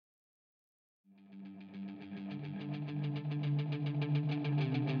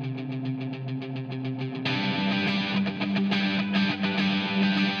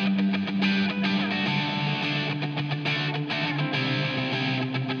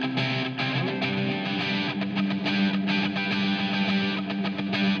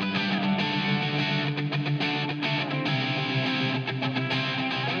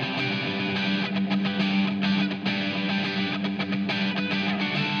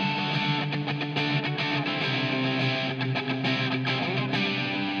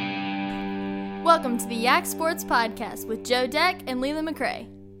Welcome to the Yak Sports Podcast with Joe Deck and Leland McRae.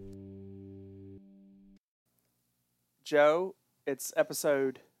 Joe, it's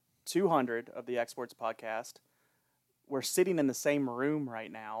episode 200 of the Yak Sports Podcast. We're sitting in the same room right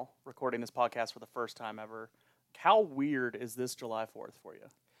now, recording this podcast for the first time ever. How weird is this July 4th for you?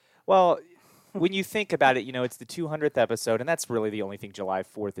 Well, when you think about it, it's the 200th episode, and that's really the only thing July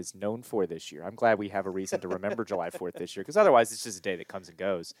 4th is known for this year. I'm glad we have a reason to remember July 4th this year, because otherwise it's just a day that comes and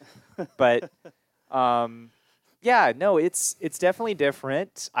goes. But, it's definitely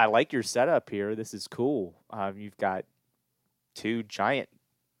different. I like your setup here. This is cool. You've got two giant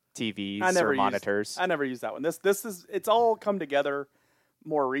TVs or monitors. I never used that one. It's all come together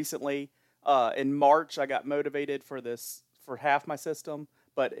more recently. In March, I got motivated for half my system.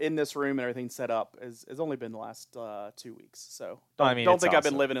 But in this room and everything set up has only been the last 2 weeks. So don't think awesome. I've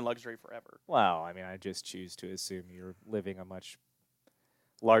been living in luxury forever. Well, I just choose to assume you're living a much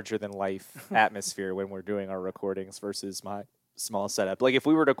larger-than-life atmosphere when we're doing our recordings versus my small setup. Like, if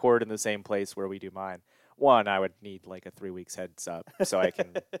we were to record in the same place where we do mine, one, I would need, like, a 3 weeks heads up so I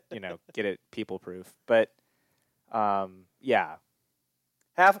can, get it people-proof. But,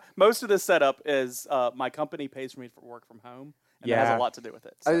 Most of this setup is my company pays for me to work from home. And that has a lot to do with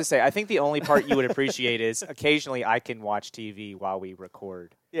it. So. I was going to say, I think the only part you would appreciate is occasionally I can watch TV while we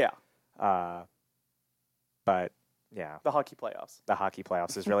record. Yeah. But, yeah. The hockey playoffs. The hockey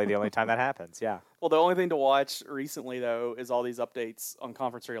playoffs is really the only time that happens, yeah. Well, the only thing to watch recently, though, is all these updates on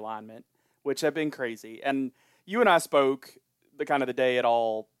conference realignment, which have been crazy. And you and I spoke the day it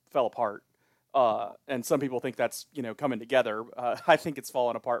all fell apart. And some people think that's, coming together. I think it's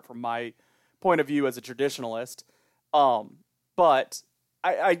fallen apart from my point of view as a traditionalist. But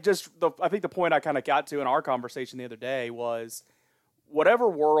I think the point I kind of got to in our conversation the other day was whatever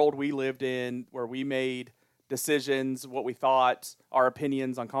world we lived in where we made decisions, what we thought, our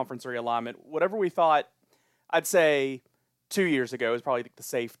opinions on conference realignment, whatever we thought, I'd say 2 years ago is probably the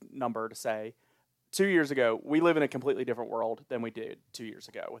safe number to say. 2 years ago, we live in a completely different world than we did 2 years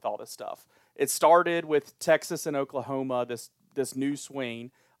ago with all this stuff. It started with Texas and Oklahoma, this new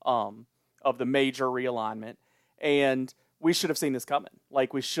swing of the major realignment. And we should have seen this coming.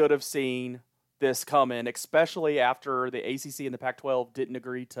 Like, we should have seen this coming, especially after the ACC and the Pac-12 didn't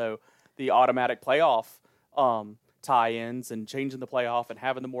agree to the automatic playoff tie-ins and changing the playoff and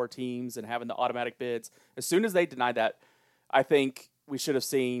having the more teams and having the automatic bids. As soon as they denied that, I think we should have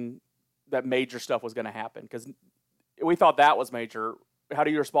seen that major stuff was going to happen because we thought that was major. How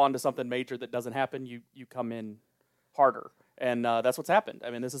do you respond to something major that doesn't happen? You come in harder. And that's what's happened.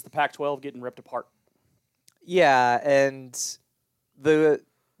 This is the Pac-12 getting ripped apart. Yeah, and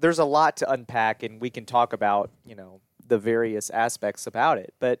there's a lot to unpack, and we can talk about, the various aspects about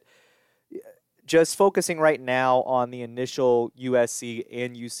it. But just focusing right now on the initial USC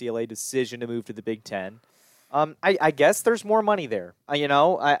and UCLA decision to move to the Big Ten, I guess there's more money there. I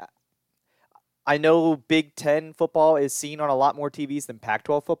know Big Ten football is seen on a lot more TVs than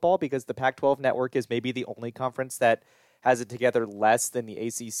Pac-12 football because the Pac-12 network is maybe the only conference that has it together less than the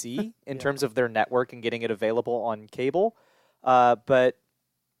ACC in terms of their network and getting it available on cable. But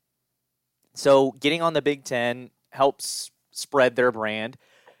so getting on the Big Ten helps spread their brand.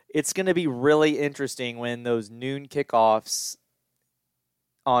 It's going to be really interesting when those noon kickoffs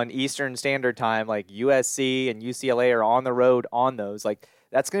on Eastern Standard Time, like USC and UCLA are on the road on those. Like,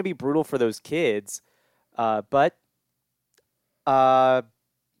 that's going to be brutal for those kids. But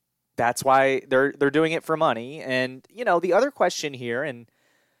that's why they're doing it for money. And, the other question here, and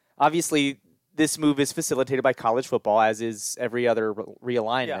obviously this move is facilitated by college football, as is every other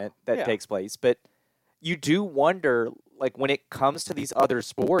realignment that takes place. But you do wonder, like, when it comes to these other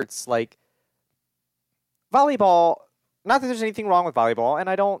sports, like volleyball, not that there's anything wrong with volleyball, and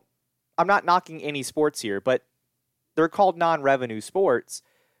I'm not knocking any sports here, but they're called non-revenue sports.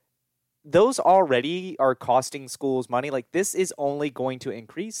 Those already are costing schools money. Like, this is only going to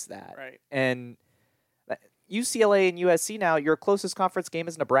increase that. Right. And UCLA and USC now, your closest conference game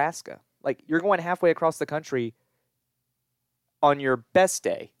is Nebraska. Like, you're going halfway across the country on your best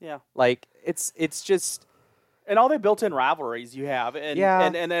day. Yeah. Like, it's just... And all the built-in rivalries you have.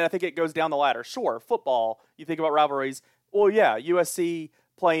 And then I think it goes down the ladder. Sure, football, you think about rivalries. Well, yeah, USC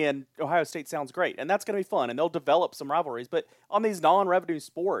playing Ohio State sounds great, and that's going to be fun, and they'll develop some rivalries. But on these non-revenue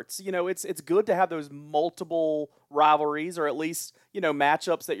sports, it's good to have those multiple rivalries or at least,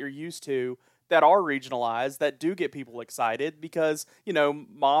 matchups that you're used to that are regionalized that do get people excited because,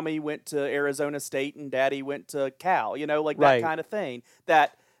 mommy went to Arizona State and daddy went to Cal, that kind of thing.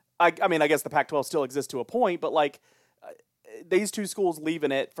 That, I guess the Pac-12 still exists to a point, but these two schools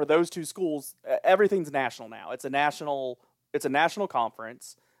leaving it, for those two schools, everything's national now. It's a national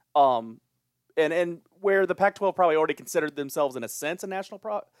conference. and where the Pac-12 probably already considered themselves in a sense a national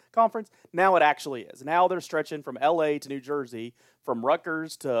conference, now it actually is. Now they're stretching from LA to New Jersey, from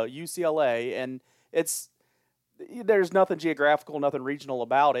Rutgers to UCLA, and there's nothing geographical, nothing regional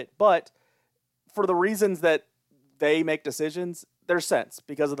about it. But for the reasons that they make decisions, there's sense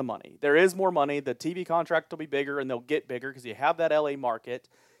because of the money. There is more money. The TV contract will be bigger, and they'll get bigger because you have that LA market.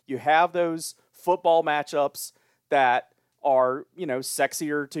 You have those football matchups that are,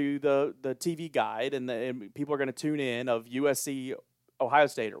 sexier to the TV guide, and people are going to tune in of USC, Ohio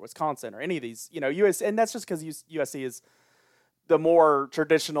State, or Wisconsin, or any of these, US, and that's just because USC is the more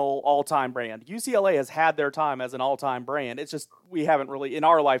traditional all-time brand. UCLA has had their time as an all-time brand. It's just we haven't really, in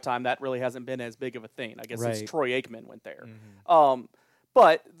our lifetime, that really hasn't been as big of a thing. I guess since Troy Aikman went there. Mm-hmm.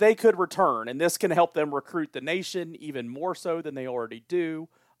 But they could return, and this can help them recruit the nation even more so than they already do.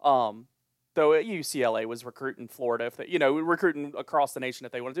 Though UCLA was recruiting Florida, if they, recruiting across the nation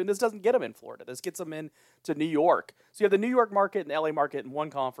if they want to do. And this doesn't get them in Florida. This gets them into New York. So you have the New York market and the LA market in one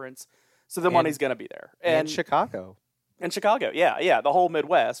conference. So the money's going to be there. And Chicago. And Chicago, yeah, the whole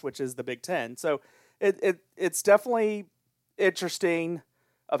Midwest, which is the Big Ten. So it's definitely interesting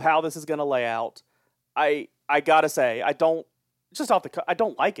of how this is going to lay out. I gotta say, I don't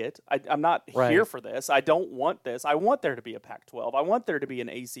like it. I'm not here for this. I don't want this. I want there to be a Pac-12. I want there to be an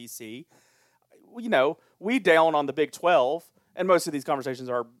ACC. We down on the Big 12, and most of these conversations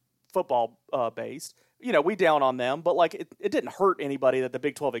are football based. We down on them, but it didn't hurt anybody that the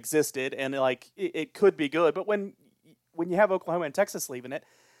Big 12 existed, and it could be good. But when you have Oklahoma and Texas leaving it,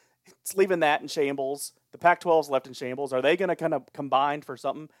 it's leaving that in shambles. The Pac-12's left in shambles. Are they going to kind of combine for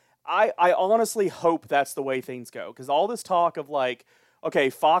something? I honestly hope that's the way things go, because all this talk of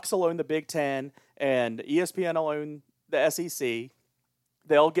Fox will own the Big Ten and ESPN will own the SEC.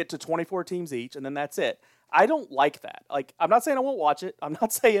 They'll get to 24 teams each, and then that's it. I don't like that. I'm not saying I won't watch it. I'm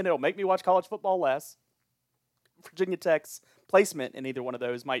not saying it'll make me watch college football less. Virginia Tech's placement in either one of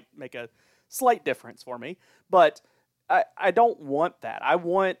those might make a slight difference for me, but I don't want that. I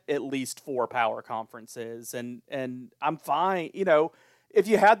want at least 4 power conferences, and I'm fine. If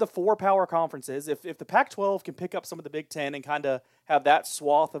you had the 4 power conferences, if the Pac-12 can pick up some of the Big Ten and kind of have that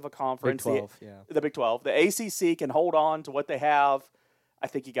swath of a conference, the Big 12, the ACC can hold on to what they have. I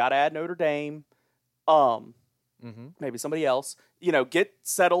think you got to add Notre Dame, maybe somebody else. Get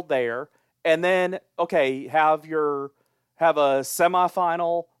settled there, and then have a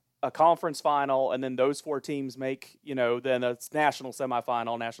semifinal, a conference final, and then those 4 teams make, then a national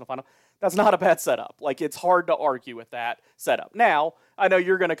semifinal, national final. That's not a bad setup. It's hard to argue with that setup. Now, I know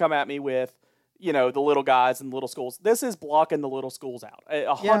you're going to come at me with, the little guys and little schools. This is blocking the little schools out,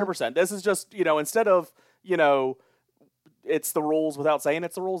 100%. This is just, instead of, it's the rules without saying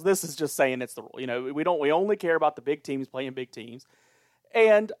it's the rules, this is just saying it's the rule. We only care about the big teams playing big teams.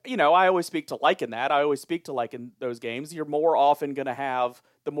 And, I always speak to liking that. I always speak to liking those games. You're more often going to have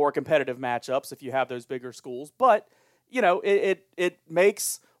the more competitive matchups if you have those bigger schools. But, it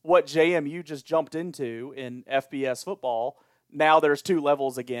makes what JMU just jumped into in FBS football. Now there's 2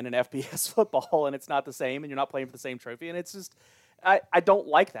 levels again in FBS football, and it's not the same, and you're not playing for the same trophy. And it's just, I don't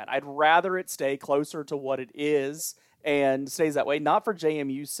like that. I'd rather it stay closer to what it is and stays that way, not for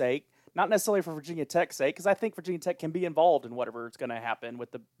JMU's sake, not necessarily for Virginia Tech's sake, because I think Virginia Tech can be involved in whatever is going to happen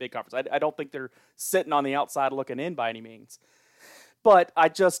with the big conference. I don't think they're sitting on the outside looking in by any means. But I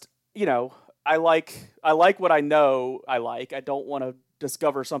just, I like what I know I like. I don't want to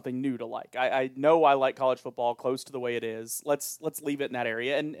discover something new to like. I know I like college football close to the way it is. Let's leave it in that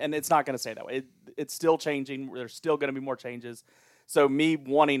area, and it's not going to stay that way. It's still changing. There's still going to be more changes. So me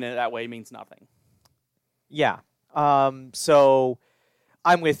wanting it that way means nothing. Yeah. So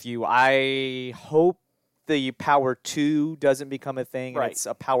I'm with you. I hope the Power 2 doesn't become a thing. Right. It's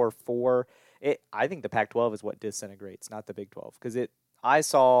a Power 4. I think the Pac-12 is what disintegrates, not the Big 12. Because I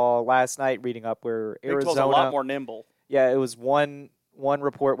saw last night reading up where Arizona... Big 12's a lot more nimble. Yeah, it was one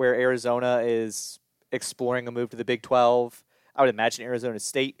report where Arizona is exploring a move to the Big 12. I would imagine Arizona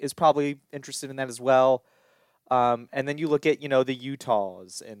State is probably interested in that as well. And then you look at, the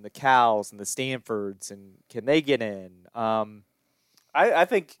Utahs and the Cals and the Stanfords, and can they get in? I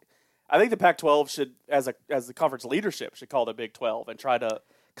think the Pac-12 should, as the conference leadership, should call the Big 12 and try to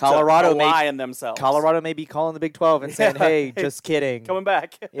rely on themselves. Colorado may be calling the Big 12 and saying, "Hey, just kidding, coming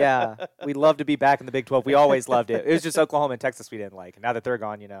back." Yeah, we'd love to be back in the Big 12. We always loved it. It was just Oklahoma and Texas we didn't like. Now that they're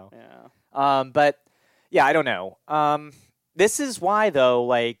gone, Yeah. But yeah, I don't know. This is why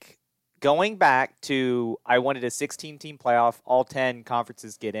though, going back to I wanted a 16-team playoff, all 10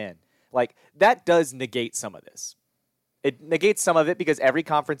 conferences get in. That does negate some of this. It negates some of it because every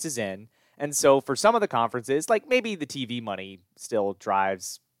conference is in. And so for some of the conferences, maybe the TV money still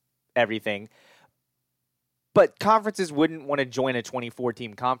drives everything. But conferences wouldn't want to join a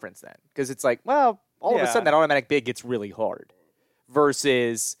 24-team conference then, because it's like, well, all of a sudden that automatic bid gets really hard.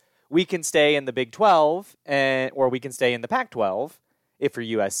 Versus we can stay in the Big 12 or we can stay in the Pac-12 if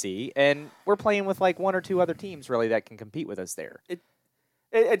you're USC, and we're playing with like one or two other teams really that can compete with us there.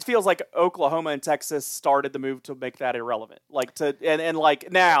 It feels like Oklahoma and Texas started the move to make that irrelevant. Like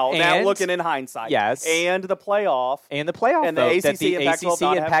now looking in hindsight. Yes. And the playoff. And the ACC and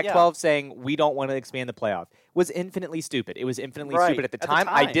Pac-12 and Pac-12 saying we don't want to expand the playoff was infinitely stupid. It was infinitely stupid at the time.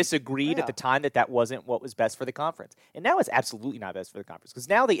 I disagreed at the time that wasn't what was best for the conference. And now it's absolutely not best for the conference, because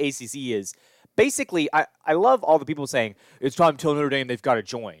now the ACC is basically, I love all the people saying, it's time to tell Notre Dame they've got to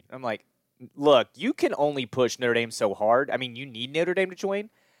join. I'm like, look, you can only push Notre Dame so hard. I mean, you need Notre Dame to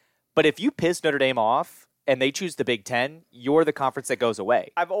join. But if you piss Notre Dame off and they choose the Big Ten, you're the conference that goes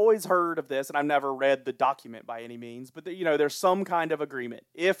away. I've always heard of this, and I've never read the document by any means, but there's some kind of agreement.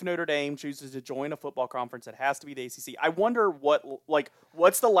 If Notre Dame chooses to join a football conference, it has to be the ACC. I wonder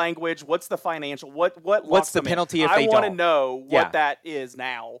what's the language, what's the financial, what's the penalty if they don't? I want to know what that is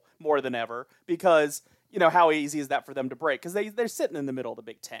now more than ever, because how easy is that for them to break? Because they're sitting in the middle of the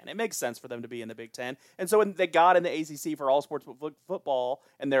Big Ten. It makes sense for them to be in the Big Ten. And so when they got in the ACC for all sports football,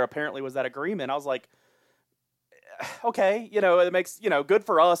 and there apparently was that agreement, I was like, okay, it makes, good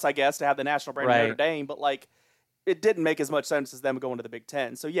for us, I guess, to have the national brand of Notre Dame, but it didn't make as much sense as them going to the Big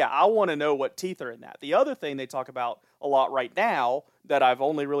Ten. So yeah, I want to know what teeth are in that. The other thing they talk about a lot right now that I've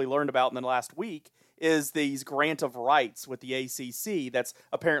only really learned about in the last week is these grant of rights with the ACC that's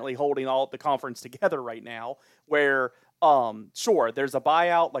apparently holding all the conference together right now, where, sure, there's a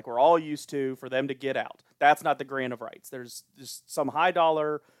buyout like we're all used to for them to get out. That's not the grant of rights. There's just some high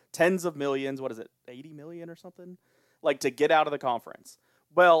dollar, tens of millions, what is it, 80 million or something? To get out of the conference.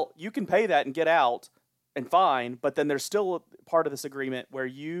 Well, you can pay that and get out and fine, but then there's still a part of this agreement where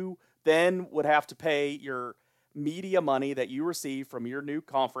you then would have to pay your media money that you receive from your new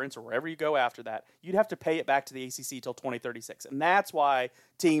conference or wherever you go after that. You'd have to pay it back to the ACC till 2036. And that's why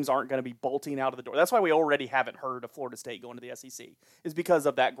teams aren't going to be bolting out of the door. That's why we already haven't heard of Florida State going to the SEC, is because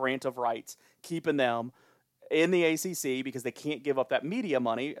of that grant of rights, keeping them in the ACC because they can't give up that media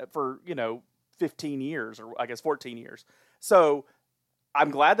money for, 15 years or I guess 14 years. So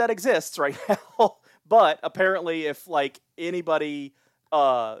I'm glad that exists right now. But apparently if anybody,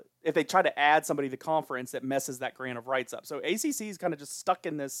 if they try to add somebody to the conference, that messes that grant of rights up. So ACC is kind of just stuck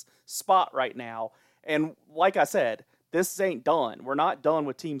in this spot right now. And like I said, this ain't done. We're not done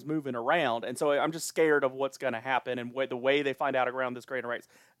with teams moving around. And so I'm just scared of what's going to happen and the way they find out around this grant of rights.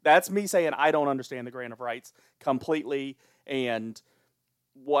 That's me saying I don't understand the grant of rights completely. And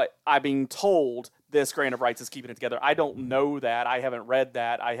what I'm being told this grant of rights is keeping it together. I don't know that. I haven't read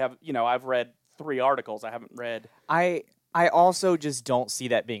that. I've read 3 articles. I haven't read. I also just don't see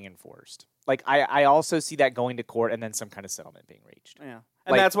that being enforced. I also see that going to court and then some kind of settlement being reached. Yeah.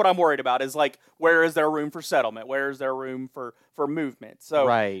 And that's what I'm worried about is where is there room for settlement? Where is there room for movement? So,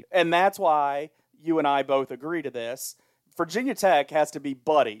 right. And that's why you and I both agree to this. Virginia Tech has to be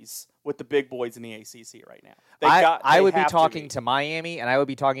buddies with the big boys in the ACC right now. I would be talking to Miami, and I would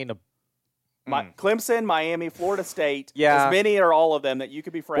be talking to Clemson, Miami, Florida State. Yeah. As many or all of them that you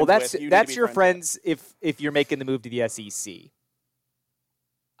could be friends with. Well, that's your friends if you're making the move to the SEC.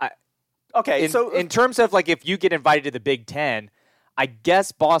 Okay, so in terms of if you get invited to the Big Ten, I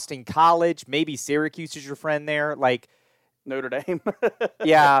guess Boston College, maybe Syracuse is your friend there. Notre Dame.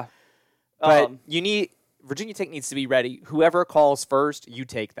 Yeah. But Virginia Tech needs to be ready. Whoever calls first, you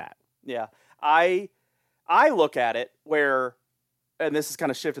take that. Yeah. I look at it where, and this is kind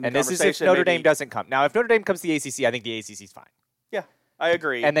of shifting the conversation. And this is if Notre Dame doesn't come. Now, if Notre Dame comes to the ACC, I think the ACC is fine. Yeah, I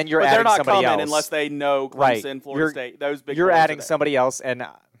agree. And then but adding they're not somebody coming else. Unless they know Clemson, Florida State, those big. You're adding somebody else, and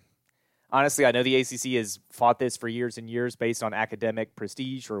honestly, I know the ACC has fought this for years and years based on academic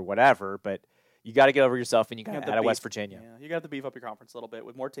prestige or whatever, but you got to get over yourself, and you got to add a West Virginia. Yeah, you got to beef up your conference a little bit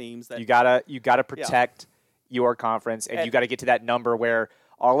with more teams. You gotta protect your conference, and you got to get to that number where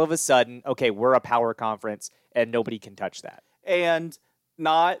all of a sudden, okay, we're a power conference, and nobody can touch that. And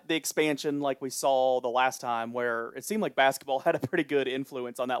not the expansion like we saw the last time, where it seemed like basketball had a pretty good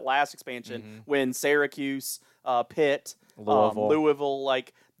influence on that last expansion when Syracuse, Pitt, Louisville,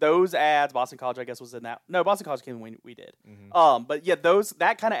 those ads. Boston College, I guess, was in that. No, Boston College came when we did. But yeah,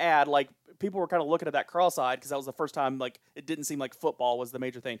 that kind of ad, people were kind of looking at that cross-eyed because that was the first time it didn't seem like football was the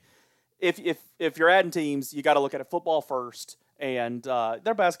major thing. If you're adding teams, you got to look at it football first, and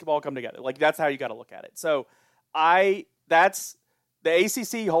their basketball come together. That's how you got to look at it. So that's the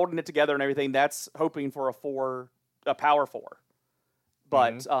ACC holding it together and everything. That's hoping for a Power 4,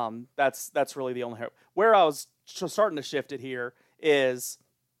 but that's really the only hope. Where I was starting to shift it here is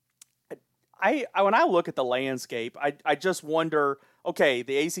when I look at the landscape, I just wonder. Okay,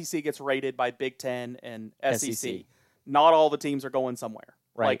 the ACC gets rated by Big Ten and SEC. Not all the teams are going somewhere.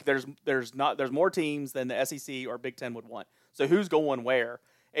 Right. Like there's more teams than the SEC or Big Ten would want. So who's going where?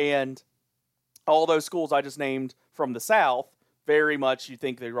 And all those schools I just named from the South, very much you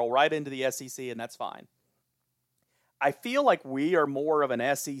think they roll right into the SEC, and that's fine. I feel like we are more of an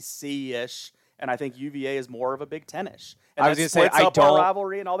SEC-ish, and I think UVA is more of a Big Ten-ish. And I was going to say, our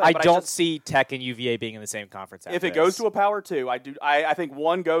rivalry and all that. I but don't see Tech and UVA being in the same conference. If it goes to a Power 2, I think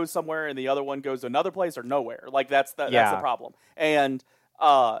one goes somewhere and the other one goes to another place or nowhere. Like that's the problem. And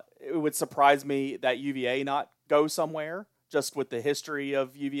it would surprise me that UVA not go somewhere, just with the history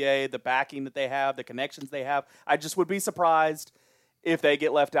of UVA, the backing that they have, the connections they have. I just would be surprised if they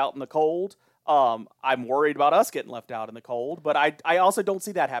get left out in the cold. I'm worried about us getting left out in the cold, but I also don't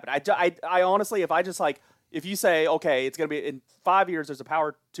see that happen. I honestly, if you say, okay, it's going to be in 5 years, there's a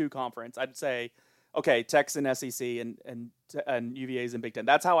Power 2 conference, I'd say, okay, Tech's in SEC and UVA's in Big Ten.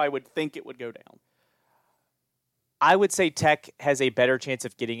 That's how I would think it would go down. I would say Tech has a better chance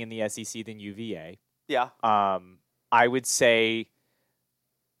of getting in the SEC than UVA. Yeah. I would say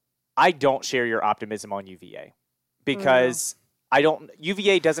I don't share your optimism on UVA because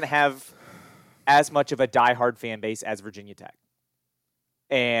UVA doesn't have as much of a diehard fan base as Virginia Tech,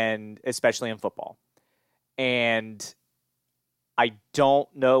 and especially in football. And I don't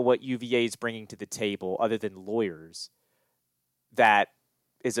know what UVA is bringing to the table other than lawyers that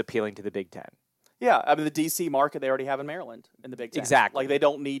is appealing to the Big Ten. Yeah, I mean the DC market they already have in Maryland in the Big Ten. Exactly. Like they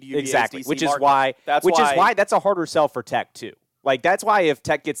don't need UVA's exactly. DC Which is market. why that's a harder sell for Tech too. Like that's why if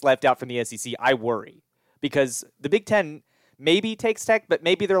Tech gets left out from the SEC, I worry because the Big Ten maybe takes Tech, but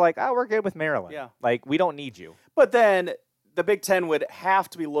maybe they're like, oh, we're good with Maryland. Yeah. Like we don't need you. But then the Big Ten would have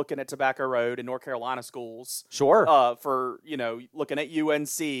to be looking at Tobacco Road and North Carolina schools. Sure. For looking at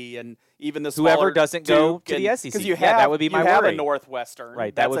UNC and even the smaller whoever doesn't go Duke to the SEC. Because that would be my worry. You have a Northwestern.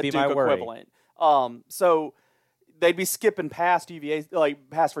 Right. That would be my worry. Equivalent. So they'd be skipping past UVA, like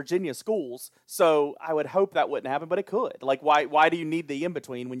past Virginia schools. So I would hope that wouldn't happen, but it could. Like, why do you need the in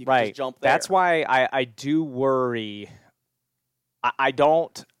between when you can just jump there? That's why I do worry. I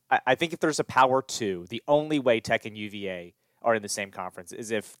think if there's a Power 2, the only way Tech and UVA are in the same conference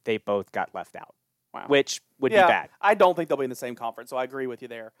is if they both got left out, which would be bad. I don't think they'll be in the same conference, so I agree with you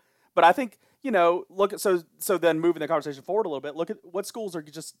there. But I think look at so then moving the conversation forward a little bit. Look at what schools are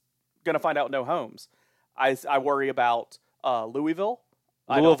just going to find out no homes. I worry about Louisville.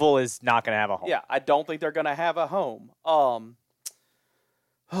 Louisville is not going to have a home. Yeah, I don't think they're going to have a home. I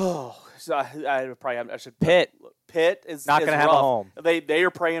should. Pitt is not going to have a home. They are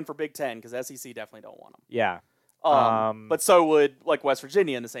praying for Big Ten because SEC definitely don't want them. Yeah. But so would West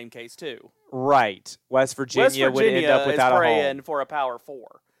Virginia in the same case too. Right. West Virginia would end up without a home. Is praying for a Power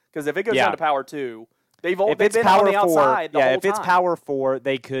 4 because if it goes down to Power 2. They've been Power on the 4, outside the whole time. If it's Power 4,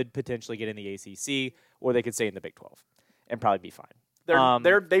 they could potentially get in the ACC, or they could stay in the Big 12 and probably be fine.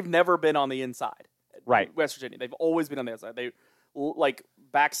 They've never been on the inside. Right. West Virginia. They've always been on the outside. They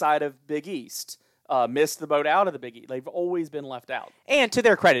backside of Big East, missed the boat out of the Big East. They've always been left out. And to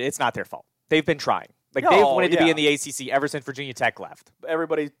their credit, it's not their fault. They've been trying. They've wanted to be in the ACC ever since Virginia Tech left.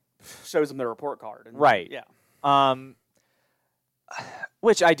 Everybody shows them their report card. Right. Yeah.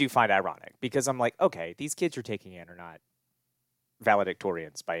 Which I do find ironic because I'm like, okay, these kids you're taking in are not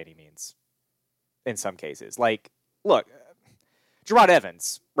valedictorians by any means in some cases. Like, look, Gerard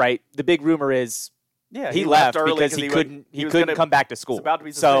Evans, right? The big rumor is he left because he couldn't come back to school. He's about to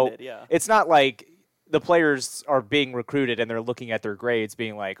be suspended, so it's not like the players are being recruited and they're looking at their grades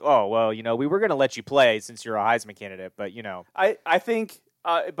being like, oh, well, we were going to let you play since you're a Heisman candidate, but I think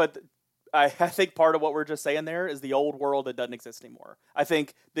I think part of what we're just saying there is the old world that doesn't exist anymore. I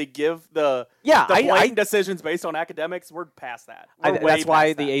think they give the blatant decisions based on academics. We're past that. That's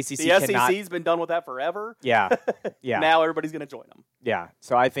why the ACC SEC's been done with that forever. Yeah, yeah. Now everybody's going to join them. Yeah.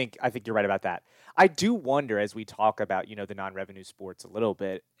 So I think you're right about that. I do wonder as we talk about the non-revenue sports a little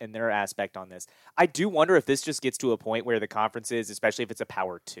bit and their aspect on this. I do wonder if this just gets to a point where the conferences, especially if it's a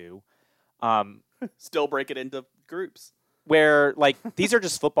Power 2, still break it into groups. Where these are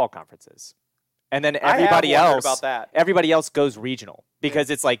just football conferences, and then everybody else goes regional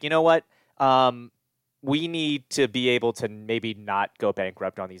because it's like what we need to be able to maybe not go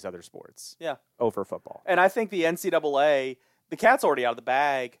bankrupt on these other sports. Yeah, over football. And I think the NCAA, the cat's already out of the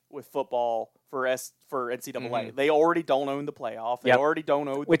bag with football for NCAA. Mm-hmm. They already don't own the playoff. They already don't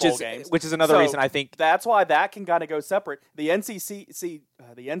own the bowl games. Which is another reason I think that's why that can kind of go separate. The NCAA,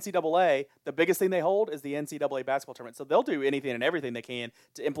 the biggest thing they hold is the NCAA basketball tournament. So they'll do anything and everything they can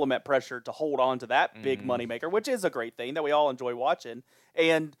to implement pressure to hold on to that big moneymaker, which is a great thing that we all enjoy watching.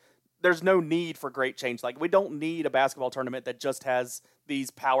 And there's no need for great change. Like, we don't need a basketball tournament that just has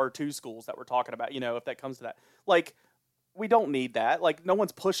these Power 2 schools that we're talking about, if that comes to that. Like, we don't need that. Like, no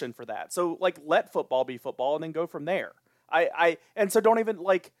one's pushing for that. So, like, let football be football and then go from there. And so don't even,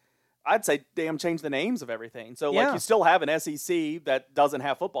 like, I'd say, damn, change the names of everything. So, like, you still have an SEC that doesn't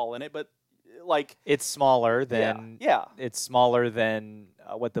have football in it, but, like, it's smaller than it's smaller than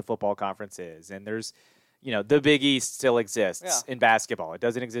what the football conference is. And there's, the Big East still exists in basketball. It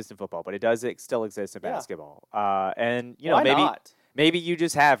doesn't exist in football, but it does still exist in basketball. And, Why not? Maybe you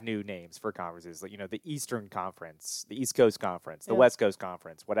just have new names for conferences, like, the Eastern Conference, the East Coast Conference, the West Coast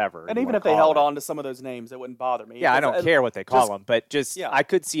Conference, whatever. And even if they held on to some of those names, it wouldn't bother me. Yeah, I don't care what they call them, but I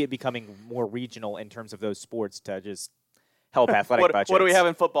could see it becoming more regional in terms of those sports to just help athletic budgets. What do we have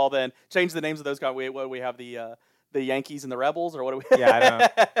in football then? Change the names of those guys. What do we have, the Yankees and the Rebels, or what do we? Yeah, I don't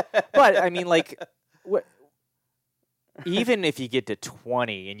know. But I mean, like, even if you get to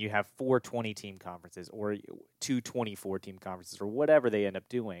 20 and you have 4 20-team conferences or 2 24-team conferences or whatever they end up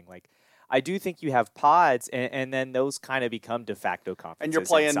doing, like, I do think you have pods, and then those kind of become de facto conferences. And you're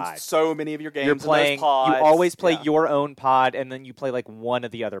playing inside. so many of your games in those pods. You always play your own pod, and then you play like one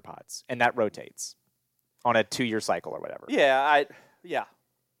of the other pods, and that rotates on a 2-year cycle or whatever.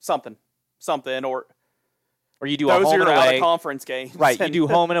 Something, or you do a home and away out of conference games, right? You do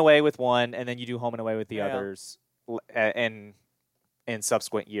home and away with one, and then you do home and away with the others, in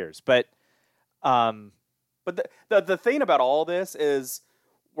subsequent years. But the thing about all this is,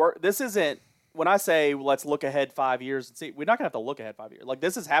 this isn't. When I say let's look ahead 5 years and see, we're not gonna have to look ahead 5 years. Like,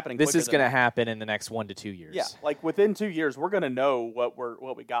 this is happening. This is gonna happen in the next 1 to 2 years. Yeah, like within 2 years, we're gonna know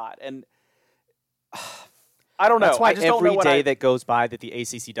what we got, and I don't know. That's why I just don't every know day that goes by that the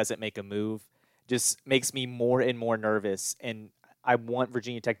ACC doesn't make a move just makes me more and more nervous, and I want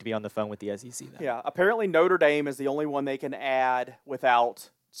Virginia Tech to be on the phone with the SEC then. Yeah, apparently Notre Dame is the only one they can add without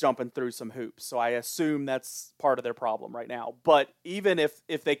jumping through some hoops. So I assume that's part of their problem right now. But even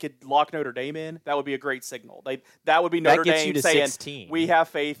if they could lock Notre Dame in, that would be a great signal. That would be Notre Dame saying, 16. "We have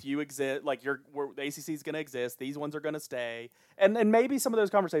faith. You exist. Like, the ACC is going to exist. These ones are going to stay." And maybe some of those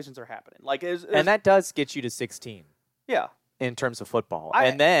conversations are happening. Like, and that does get you to 16. Yeah. In terms of football,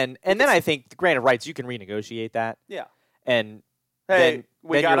 and then I think, granted rights, you can renegotiate that. Yeah. And hey,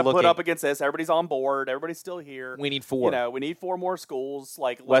 we got to put looking, up against this. Everybody's on board. Everybody's still here. We need 4. We need 4 more schools.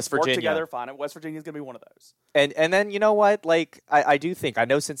 Like, West let's Virginia. work together. Fine. West Virginia's going to be one of those. And then, you know what? Like, I do think, I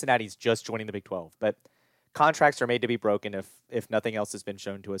know Cincinnati's just joining the Big 12, but contracts are made to be broken if nothing else has been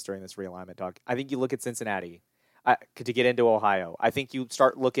shown to us during this realignment talk. I think you look at Cincinnati to get into Ohio. I think you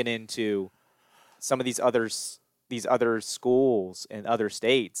start looking into some of these other schools in other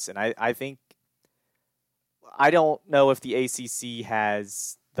states, and I think, I don't know if the ACC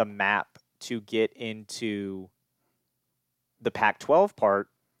has the map to get into the Pac-12 part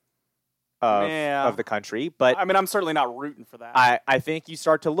of the country, but I mean, I'm certainly not rooting for that. I think you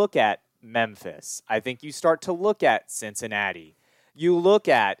start to look at Memphis. I think you start to look at Cincinnati. You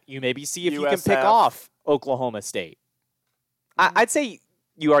maybe see if you can pick off Oklahoma State. I'd say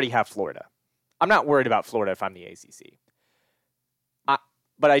you already have Florida. I'm not worried about Florida if I'm the ACC.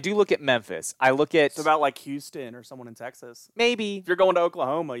 But I do look at Memphis. It's about like Houston or someone in Texas. Maybe. If you're going to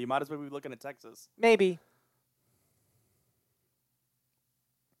Oklahoma, you might as well be looking at Texas. Maybe.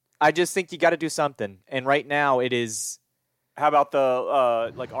 I just think you got to do something. And right now it is. How about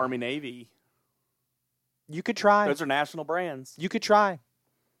the like Army Navy? You could try. Those are national brands. You could try.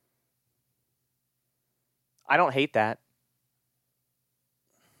 I don't hate that.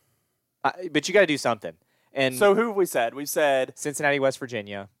 But you got to do something. And so who have we said? We said Cincinnati, West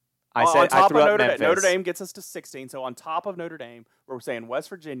Virginia. I threw up Memphis. Notre Dame gets us to 16. So on top of Notre Dame, we're saying West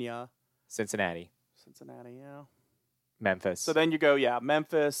Virginia, Cincinnati, yeah, Memphis. So then you go,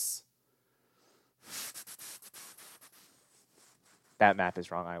 Memphis. That map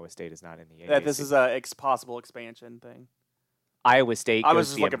is wrong. Iowa State is not in the AAC. This is a possible expansion thing. Iowa State. I was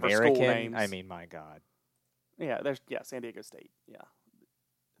just the looking American. for school names. I mean, my God. Yeah, San Diego State. Yeah,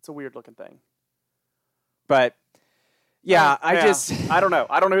 it's a weird looking thing. But I don't know.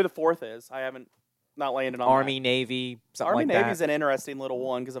 I don't know who the 4th is. I haven't not landed on Army, Navy, something Army, like that. Army Navy's an interesting little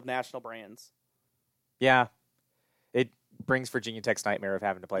one because of national brands. Yeah, it brings Virginia Tech's nightmare of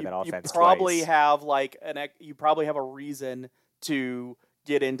having to play that offense. You probably twice. have you probably have a reason to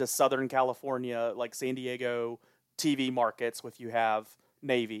get into Southern California, like San Diego TV markets, if you have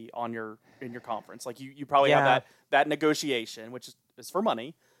Navy in your conference. Like you probably have that negotiation, which is for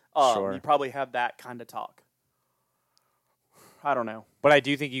money. Sure. You probably have that kind of talk. I don't know. But I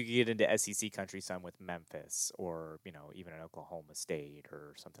do think you could get into SEC country some with Memphis or, even an Oklahoma State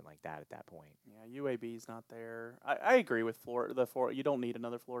or something like that at that point. Yeah, UAB's not there. I agree with Florida. You don't need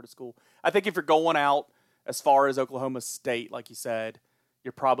another Florida school. I think if you're going out as far as Oklahoma State, like you said,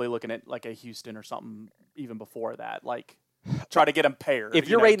 you're probably looking at like a Houston or something even before that. Like, try to get them paired. If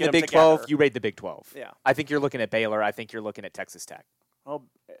you're rating the Big 12, you rate the Big 12. Yeah. I think you're looking at Baylor. I think you're looking at Texas Tech. Well,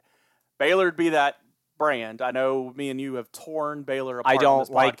 Baylor would be that brand. I know me and you have torn Baylor apart. I don't on this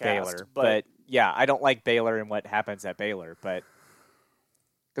like podcast, Baylor, but yeah, I don't like Baylor and what happens at Baylor. But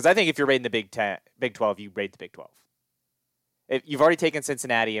because I think if you're rating the Big 12, you rate the Big 12. If you've already taken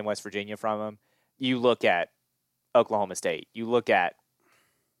Cincinnati and West Virginia from them, you look at Oklahoma State. You look at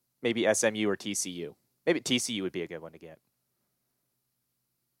maybe SMU or TCU. Maybe TCU would be a good one to get.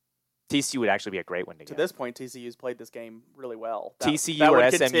 TCU would actually be a great one to get. To this point, TCU's played this game really well. TCU that or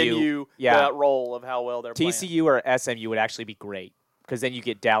would SMU, continue that role of how well they're playing. TCU or SMU would actually be great because then you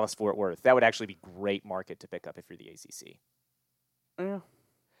get Dallas-Fort Worth. That would actually be great market to pick up if you're the ACC. Yeah.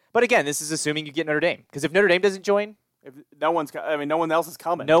 But again, this is assuming you get Notre Dame because if Notre Dame doesn't join, no one else is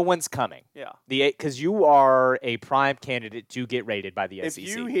coming. No one's coming. Yeah. Because you are a prime candidate to get rated by the SEC.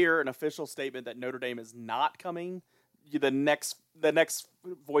 If you hear an official statement that Notre Dame is not coming, the next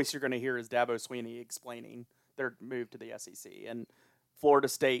voice you're going to hear is Dabo Swinney explaining their move to the SEC and Florida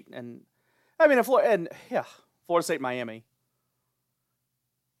State Florida State, Miami.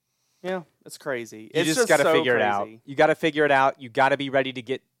 Yeah, it's crazy. You just got to figure it out. You got to figure it out. You got to be ready to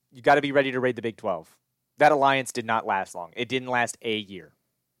get. You got to be ready to raid the Big 12. That alliance did not last long. It didn't last a year.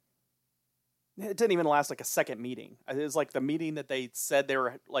 It didn't even last like a second meeting. It was like the meeting that they said they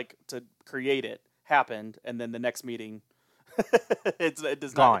were like to create it happened, and then the next meeting, it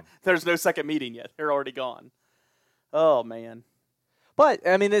does gone. There's no second meeting yet. They're already gone. Oh man. But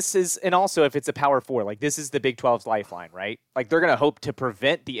I mean, this is, and also if it's a Power 4, like this is the Big 12's lifeline, right? Like they're going to hope to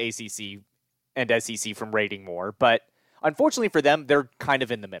prevent the ACC and SEC from rating more, but unfortunately for them, they're kind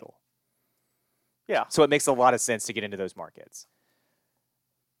of in the middle. Yeah. So it makes a lot of sense to get into those markets.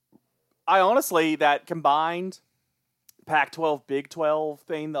 I honestly, that combined Pac-12, Big 12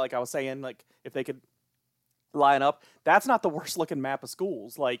 thing, like I was saying, like if they could line up, that's not the worst looking map of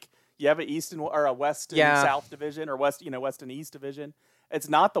schools. Like you have an East or a West and South division or West and East division. It's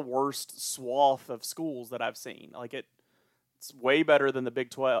not the worst swath of schools that I've seen. Like it's way better than the Big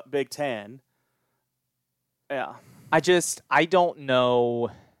 12, Big 10. Yeah. I don't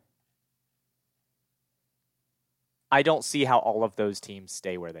know. I don't see how all of those teams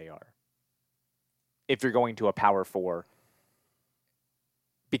stay where they are. If you're going to a Power 4.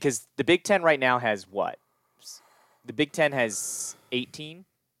 Because the Big 10 right now has what? The Big 10 has 18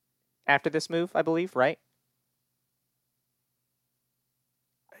 after this move, I believe, right?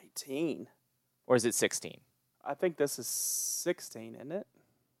 18. Or is it 16? I think this is 16, isn't it?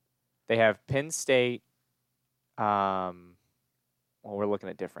 They have Penn State. Well, we're looking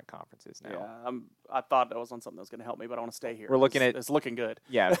at different conferences now. Yeah, I thought that was on something that was going to help me, but I want to stay here. We're looking at... It's looking good.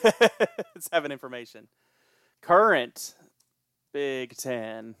 Yeah. It's having information. Current Big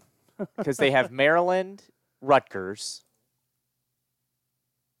 10. Because they have Maryland, Rutgers.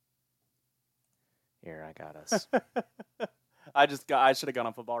 Here, I got us. I should have gone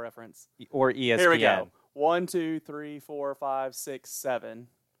on Football Reference. Or ESPN. Here we go. 1, 2, 3, 4, 5, 6, 7.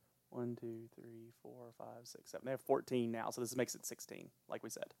 1, 2, 3, 4, 5, 6, 7. They have 14 now, so this makes it 16, like we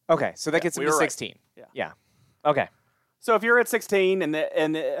said. Okay, so that gets them to 16. Right. Yeah. Okay. So if you're at 16,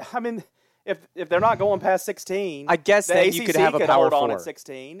 I mean, if they're not going past 16, I guess the then ACC you could have a could Power hold 4. on at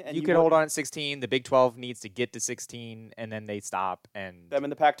 16. And you could hold on at 16. The Big 12 needs to get to 16, and then they stop. And them in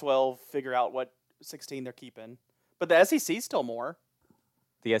the Pac-12 figure out what 16 they're keeping. But the SEC still more.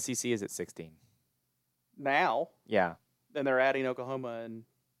 The SEC is at 16. Now. Yeah. Then they're adding Oklahoma and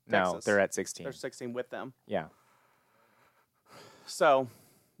Texas. No, they're at 16. They're 16 with them. Yeah. So,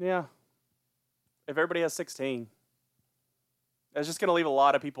 yeah. If everybody has 16, it's just going to leave a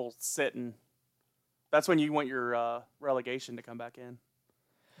lot of people sitting. That's when you want your relegation to come back in.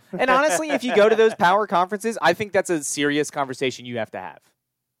 And honestly, if you go to those power conferences, I think that's a serious conversation you have to have.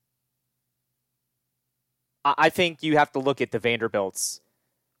 I think you have to look at the Vanderbilts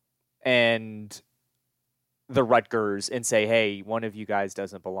and the Rutgers and say, hey, one of you guys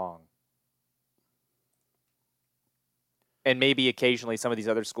doesn't belong. And maybe occasionally some of these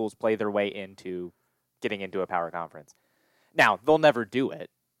other schools play their way into getting into a power conference. Now, they'll never do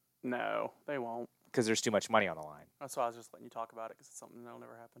it. No, they won't. Because there's too much money on the line. That's why I was just letting you talk about it, because it's something that'll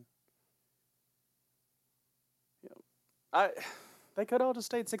never happen. They could all just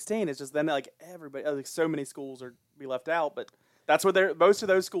stay at 16. It's just then like everybody, so many schools are be left out. But that's where most of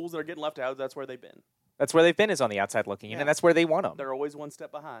those schools that are getting left out. That's where they've been. That's where they've been, is on the outside looking in, and that's where they want them. They're always one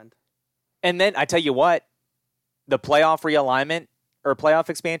step behind. And then I tell you what, the playoff realignment or playoff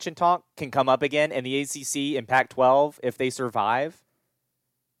expansion talk can come up again, and the ACC and Pac-12, if they survive,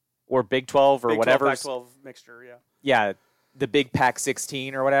 or Big 12 or Big 12, whatever. Pac-12 mixture, yeah. Yeah, the Big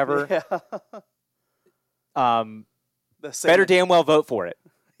Pac-16 or whatever. Yeah. Better damn well vote for it.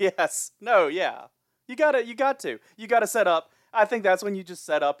 Yes. No, yeah. You got to set up. I think that's when you just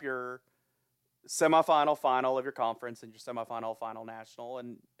set up your semifinal, final of your conference and your semifinal, final national,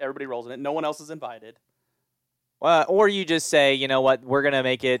 and everybody rolls in it. No one else is invited. Or you just say, you know what, we're going to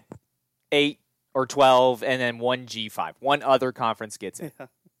make it 8 or 12 and then one G5. One other conference gets it. Yeah.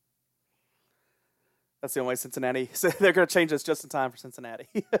 That's the only way Cincinnati. So they're going to change this just in time for Cincinnati.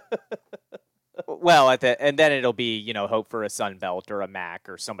 Well, and then it'll be, you know, hope for a Sun Belt or a MAC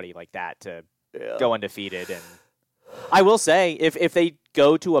or somebody like that to go undefeated. And I will say, if they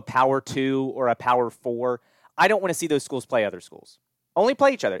go to a Power 2 or a Power 4, I don't want to see those schools play other schools. Only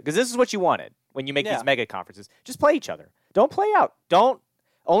play each other, because this is what you wanted when you make these mega conferences. Just play each other. Don't play out. Don't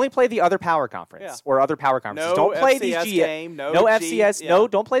only play the other power conference or other power conferences. No don't play FCS these game. No FCS. G, No,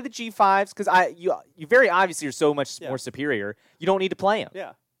 don't play the G5s, because you very obviously are so much more superior. You don't need to play them.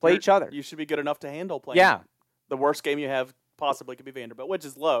 Yeah. Play each other. You should be good enough to handle playing. Yeah. The worst game you have possibly could be Vanderbilt, which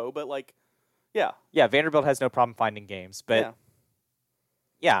is low, but like, yeah. Yeah, Vanderbilt has no problem finding games, but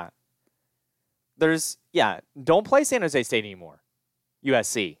don't play San Jose State anymore.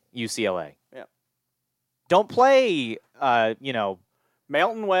 USC, UCLA. Yeah. Don't play,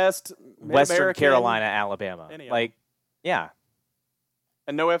 Mountain West, Western Carolina, Alabama. Yeah.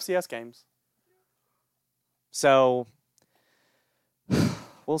 And no FCS games. So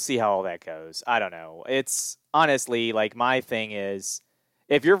we'll see how all that goes. I don't know. It's honestly, like, my thing is,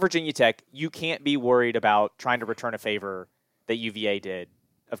 if you're Virginia Tech, you can't be worried about trying to return a favor that UVA did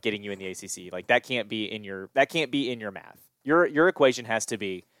of getting you in the ACC. Like, that can't be in your math. Your equation has to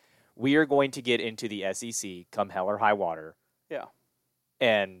be, we are going to get into the SEC come hell or high water. Yeah.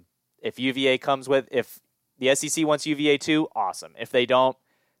 And if the SEC wants UVA too, awesome. If they don't,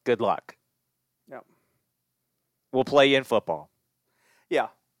 good luck. Yeah. We'll play you in football. Yeah.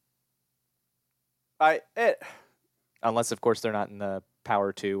 Unless, of course, they're not in the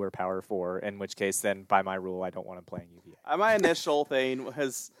Power 2 or Power 4, in which case, then, by my rule, I don't want to play in UVA. My initial thing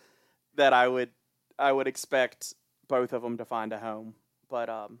was that I would expect both of them to find a home. But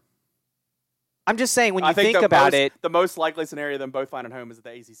I'm just saying, when you think about it, the most likely scenario of them both finding a home is that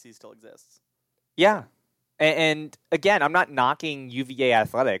the ACC still exists. Yeah. And again, I'm not knocking UVA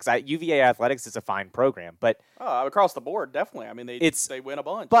athletics. UVA athletics is a fine program, but across the board, definitely. I mean, they win a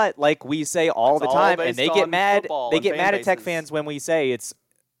bunch. But like we say all the time, and they get mad. They get mad bases. at Tech fans when we say it's,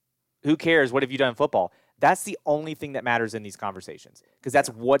 who cares? What have you done in football? That's the only thing that matters in these conversations, because that's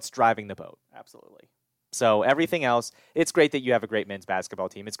what's driving the boat. Absolutely. So everything else, it's great that you have a great men's basketball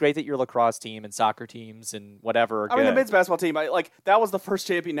team. It's great that your lacrosse team and soccer teams and whatever are good. I mean, the men's basketball team, that was the first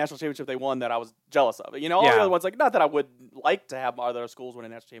national championship they won that I was jealous of. You know, all the other ones, not that I would like to have other schools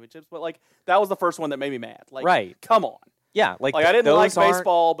winning national championships, but that was the first one that made me mad. Right. Come on. Yeah. I didn't like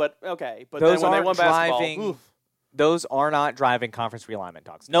baseball, but okay. But then when they won basketball, those are not driving conference realignment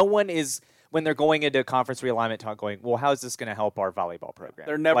talks. No one is, when they're going into conference realignment talk, going, well, how is this going to help our volleyball program?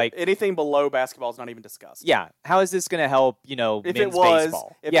 They're never, anything below basketball is not even discussed. Yeah. How is this going to help, if men's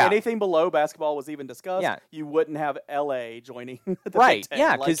baseball? If anything below basketball was even discussed, you wouldn't have LA joining the Right. Big Ten.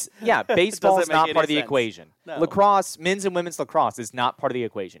 Yeah, because baseball is not part of the equation. No. Lacrosse, men's and women's lacrosse is not part of the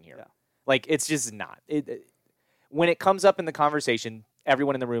equation here. Yeah. It's just not. When it comes up in the conversation,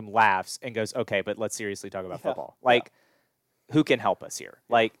 everyone in the room laughs and goes, okay, but let's seriously talk about football. Who can help us here?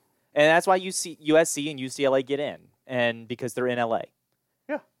 And that's why you see USC and UCLA get in, and because they're in LA.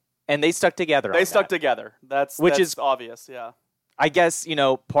 Yeah. And they stuck together. They stuck together. That's obvious, yeah. I guess,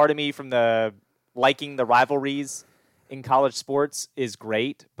 part of me from the liking the rivalries in college sports is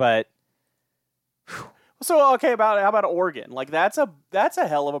great, but so okay, how about Oregon? That's a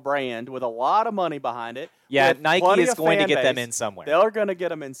hell of a brand with a lot of money behind it. Yeah, Nike is going to get them in somewhere. They're going to get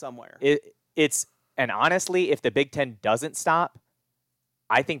them in somewhere. And honestly, if the Big Ten doesn't stop,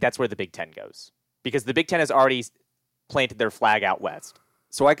 I think that's where the Big Ten goes, because the Big Ten has already planted their flag out west.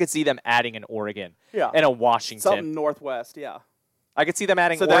 So I could see them adding an Oregon and a Washington. Something northwest, yeah. I could see them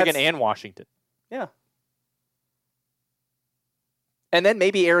adding Oregon and Washington. Yeah. And then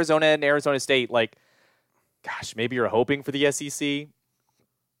maybe Arizona and Arizona State, maybe you're hoping for the SEC,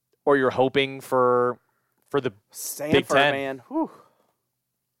 or you're hoping for the Stanford, Big Ten. Man. Whew.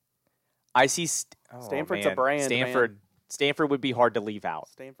 I see Stanford's a brand. Stanford would be hard to leave out.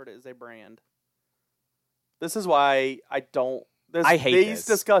 Stanford is a brand. This is why I don't I hate these this.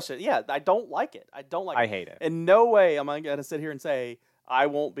 discussions. Yeah, I don't like it. I don't like it. I hate it. In no way am I going to sit here and say I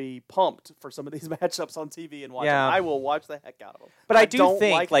won't be pumped for some of these matchups on TV and watch them. I will watch the heck out of them. But I do don't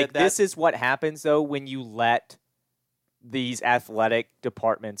think like this is what happens, though, when you let these athletic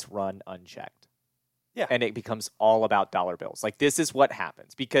departments run unchecked. Yeah. And it becomes all about dollar bills. Like, this is what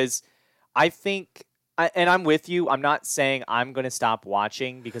happens. Because I think, and I'm with you, I'm not saying I'm going to stop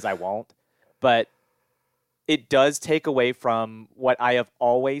watching because I won't. But it does take away from what I have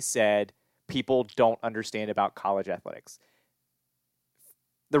always said people don't understand about college athletics.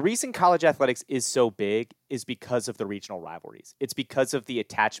 The reason college athletics is so big is because of the regional rivalries. It's because of the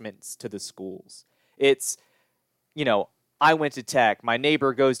attachments to the schools. It's, I went to Tech. My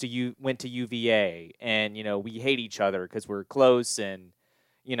neighbor went to UVA, and we hate each other because we're close. And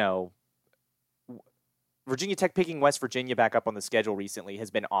Virginia Tech picking West Virginia back up on the schedule recently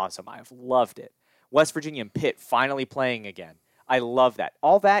has been awesome. I've loved it. West Virginia and Pitt finally playing again. I love that.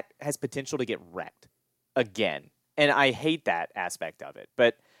 All that has potential to get wrecked again. And I hate that aspect of it.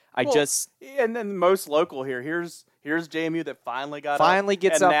 But and then most local here. Here's JMU that finally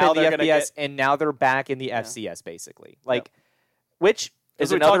gets up in the FBS, and now they're back in the Yeah. FCS basically. Which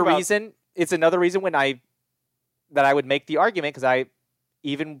is we another talk reason. It's another reason that I would make the argument, because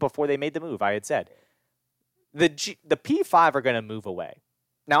even before they made the move, I had said the P5 are going to move away.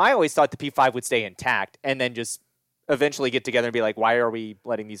 Now, I always thought the P5 would stay intact and then just eventually get together and be like, why are we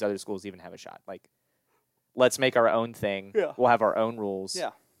letting these other schools even have a shot? Like, let's make our own thing. Yeah. We'll have our own rules.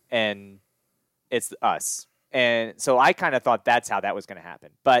 Yeah. And it's us. And so I kind of thought that's how that was going to happen.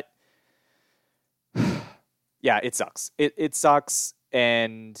 But, yeah, it sucks. It sucks.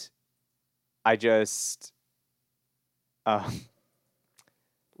 And I just love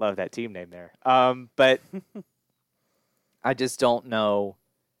that team name there. But I just don't know.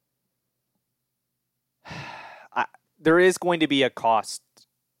 There is going to be a cost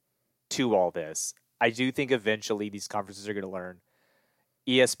to all this. I do think eventually these conferences are going to learn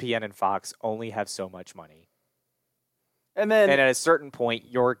ESPN and Fox only have so much money. And at a certain point,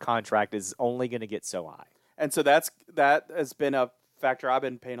 your contract is only going to get so high. And so that has been a factor I've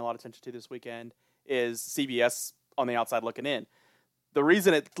been paying a lot of attention to this weekend is CBS on the outside looking in. The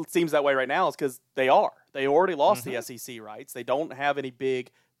reason it seems that way right now is because they already lost the SEC rights. They don't have any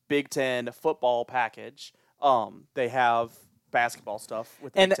big Big Ten football package. They have basketball stuff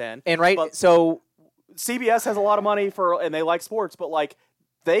with Big Ten. So CBS has a lot of money and they like sports, but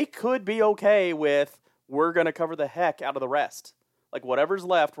they could be okay with, we're going to cover the heck out of the rest. Like, whatever's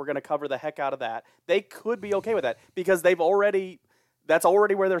left, we're going to cover the heck out of that. They could be okay with that because that's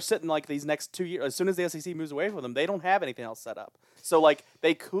already where they're sitting these next 2 years. As soon as the SEC moves away from them, they don't have anything else set up. So,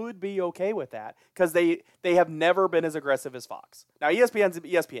 they could be okay with that because they have never been as aggressive as Fox. Now, ESPN's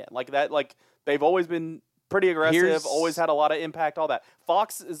ESPN. They've always been pretty aggressive, always had a lot of impact, all that.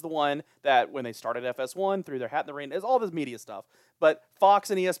 Fox is the one that, when they started FS1, threw their hat in the ring, is all this media stuff. But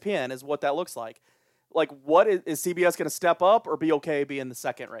Fox and ESPN is what that looks like. What is CBS going to step up or be okay being the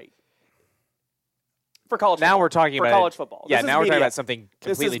second rate? For college football. We're talking about college football. Yeah, now we're talking about something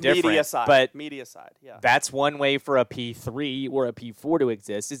completely different. Media side. But media side, yeah. That's one way for a P3 or a P4 to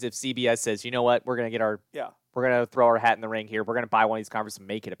exist, is if CBS says, you know what, we're going to we're going to throw our hat in the ring here. We're going to buy one of these conferences and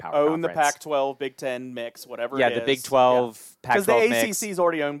make it a power conference. Own the Pac-12, Big Ten mix, whatever it is. Yeah, the Big 12, Pac-12 mix. Because the ACC is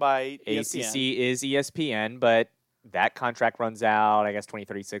already owned by ESPN. ACC is ESPN, but that contract runs out, I guess,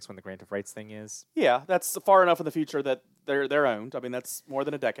 2036 when the grant of rights thing is. Yeah, that's far enough in the future that they're owned. I mean, that's more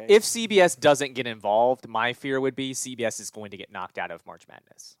than a decade. If CBS doesn't get involved, my fear would be CBS is going to get knocked out of March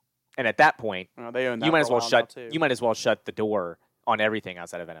Madness. And at that point, they own that you might as well shut the door on everything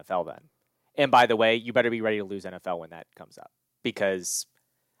outside of NFL then. And by the way, you better be ready to lose NFL when that comes up, because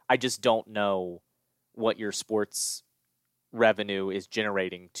I just don't know what your sports revenue is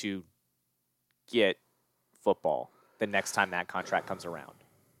generating to get football the next time that contract comes around.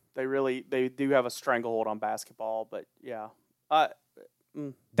 They do have a stranglehold on basketball, but yeah.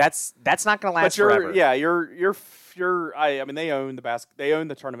 That's not going to last forever. Yeah, I mean, they own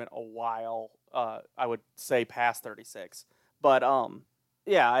the tournament a while. I would say past 36. But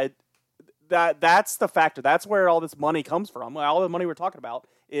yeah, that's the factor. That's where all this money comes from. All the money we're talking about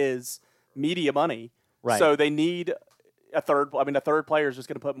is media money. Right. So they need a third player is just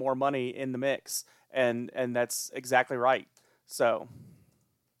going to put more money in the mix, and that's exactly right. So.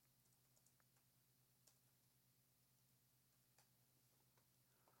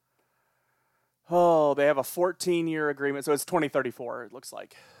 Oh, they have a 14-year agreement, so it's 2034, it looks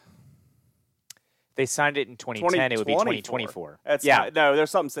like. They signed it in 2010, it would be 2024.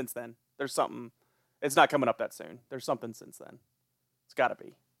 There's something since then. There's something. It's not coming up that soon. There's something since then. It's got to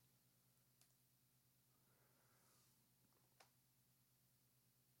be.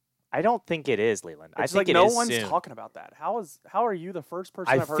 I don't think it is, Leland. I It's think like it no is one's soon. talking about that. How are you the first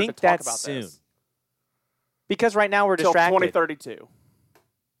person I I've heard think to talk that's about soon. this? Because right now we're Till distracted. 2032.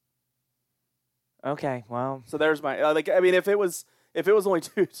 Okay, well, So there's my I mean, if it was only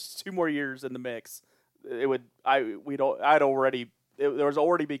two more years in the mix, it would there was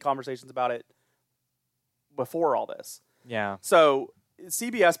already be conversations about it before all this. yeah. So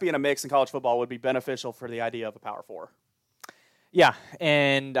CBS being a mix in college football would be beneficial for the idea of a Power Four. Yeah,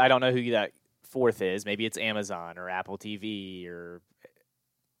 and I don't know who that fourth is. Maybe it's Amazon or Apple TV or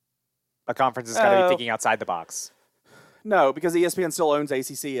a conference that's got to be thinking outside the box. No, because ESPN still owns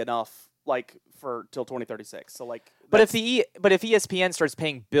ACC enough, like for till 2036. So like, But if ESPN starts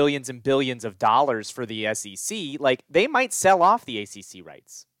paying billions and billions of dollars for the SEC, like they might sell off the ACC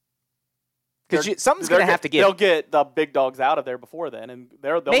rights. Because something's going to have to give. They'll get the big dogs out of there before then, and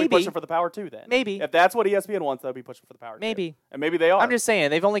they'll be pushing for the Power 2 then. Maybe. If that's what ESPN wants, they'll be pushing for the Power 2. Maybe. And maybe they are. I'm just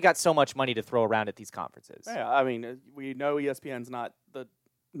saying, they've only got so much money to throw around at these conferences. Yeah, I mean, we know ESPN's not the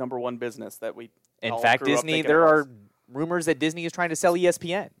number one business that we In all fact, grew up Disney, thinking there it are was. rumors that Disney is trying to sell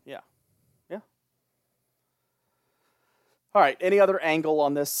ESPN. Yeah. All right, any other angle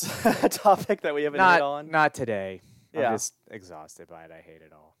on this topic that we haven't hit on? Not today. Yeah. I'm just exhausted by it. I hate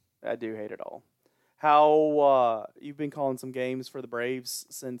it all. I do hate it all. How you've been calling some games for the Braves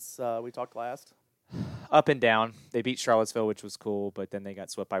since we talked last? Up and down. They beat Charlottesville, which was cool, but then they got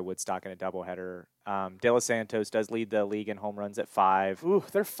swept by Woodstock in a doubleheader. De Los Santos does lead the league in home runs at 5. Ooh,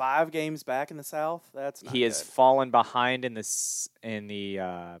 they're 5 games back in the South. That's not He has good. fallen behind in the De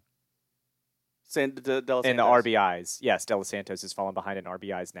Los in the Santos. RBIs. Yes, De Los Santos has fallen behind in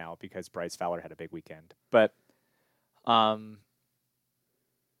RBIs now because Bryce Fowler had a big weekend. But,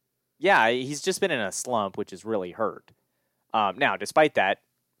 yeah, he's just been in a slump, which has really hurt. Now, despite that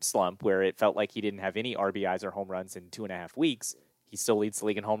slump, where it felt like he didn't have any RBIs or home runs in 2.5 weeks, he still leads the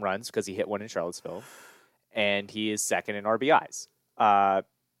league in home runs because he hit one in Charlottesville, and he is second in RBIs.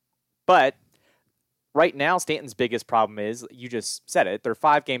 But right now, Stanton's biggest problem is, you just said it, they're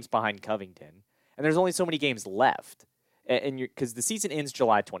 5 games behind Covington. And there's only so many games left, and because the season ends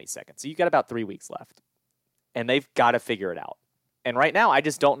July 22nd, so you've got about 3 weeks left, and they've got to figure it out. And right now, I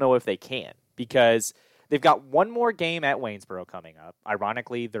just don't know if they can, because they've got one more game at Waynesboro coming up.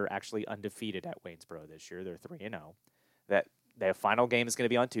 Ironically, they're actually undefeated at Waynesboro this year. They're 3-0. That their final game is going to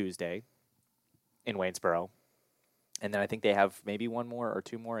be on Tuesday in Waynesboro, and then I think they have maybe one more or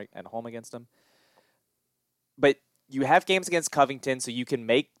 2 more at home against them. But you have games against Covington, so you can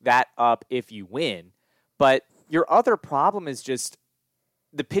make that up if you win. But your other problem is just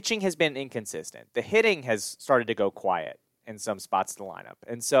the pitching has been inconsistent. The hitting has started to go quiet in some spots of the lineup.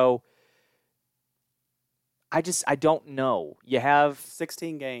 And so I don't know. You have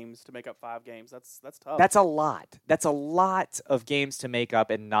 16 games to make up 5 games. That's tough. That's a lot. That's a lot of games to make up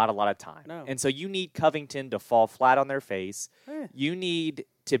and not a lot of time. No. And so you need Covington to fall flat on their face. You need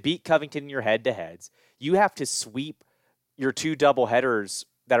to beat Covington in your head-to-heads. You have to sweep your 2 doubleheaders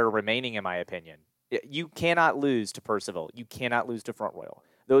that are remaining, in my opinion. You cannot lose to Percival. You cannot lose to Front Royal.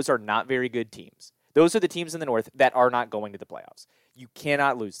 Those are not very good teams. Those are the teams in the North that are not going to the playoffs. You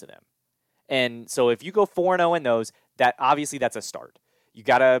cannot lose to them. And so if you go 4-0 in those, that's a start. You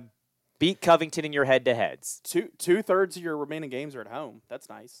got to beat Covington in your head-to-heads. 2/3 of your remaining games are at home. That's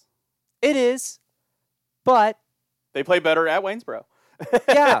nice. It is, but They play better at Waynesboro.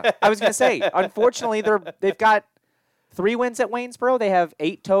 yeah, I was going to say, unfortunately, they've got 3 wins at Waynesboro. They have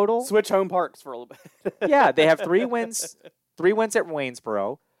 8 total. Switch home parks for a little bit. Yeah, they have 3 wins. 3 wins at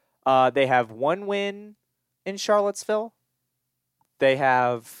Waynesboro. They have 1 win in Charlottesville.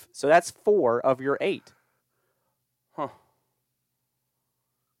 So that's 4 of your 8. Huh.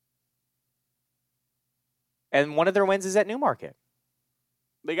 And one of their wins is at Newmarket.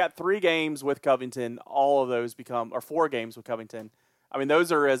 They got 3 games with Covington. All of those or 4 games with Covington. I mean,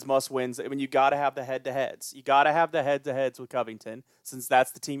 those are as must-wins. I mean, you got to have the head-to-heads. You got to have the head-to-heads with Covington, since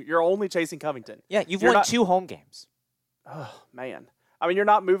that's the team. You're only chasing Covington. Yeah, you're won 2 home games. Oh, man. I mean, you're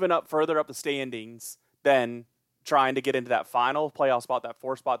not moving up further up the standings than trying to get into that final playoff spot, that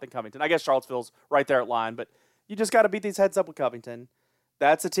 4th spot than Covington. I guess Charlottesville's right there at line, but you just got to beat these heads up with Covington.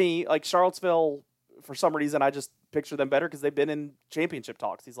 That's a team like Charlottesville. For some reason, I just picture them better because they've been in championship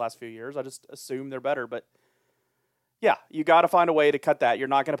talks these last few years. I just assume they're better, but yeah, you got to find a way to cut that. You're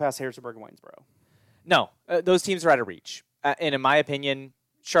not going to pass Harrisonburg and Waynesboro. No, those teams are out of reach. And in my opinion,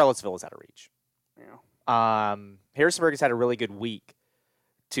 Charlottesville is out of reach. Yeah. Harrisonburg has had a really good week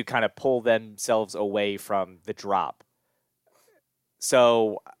to kind of pull themselves away from the drop.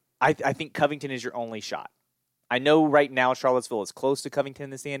 So I think Covington is your only shot. I know right now Charlottesville is close to Covington in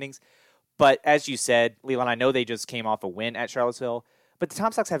the standings, but as you said, Leland, I know they just came off a win at Charlottesville, But the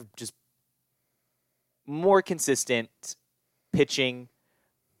Tom Sox have just more consistent pitching.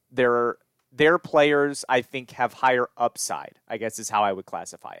 Their players, I think, have higher upside, I guess is how I would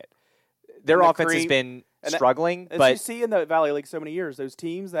classify it. Their offense has been struggling. As but you see in the Valley League so many years, those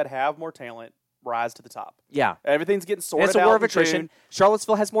teams that have more talent rise to the top. Yeah. Everything's getting sorted out. It's a war of in attrition. June.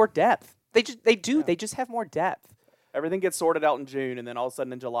 Charlottesville has more depth. They just have more depth. Everything gets sorted out in June, and then all of a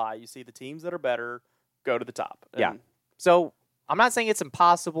sudden in July, you see the teams that are better go to the top. Yeah. So I'm not saying it's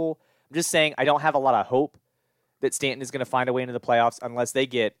impossible. I'm just saying I don't have a lot of hope that Stanton is going to find a way into the playoffs unless they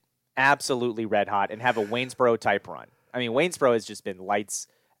get absolutely red hot and have a Waynesboro-type run. I mean, Waynesboro has just been lights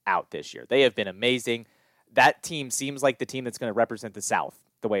out this year. They have been amazing. That team seems like the team that's going to represent the South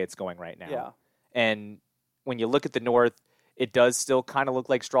the way it's going right now. Yeah. And when you look at the North, it does still kind of look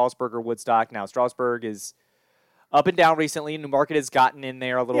like Strasburg or Woodstock. Now, Strasburg is up and down recently. Newmarket has gotten in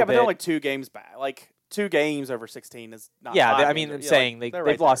there a little bit. Yeah, but they're only 2 games back. Like, 2 games over 16 is not Yeah, fine. I mean, I'm saying they've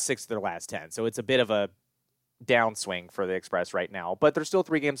right lost 6 of their last 10. So it's a bit of a downswing for the Express right now. But they're still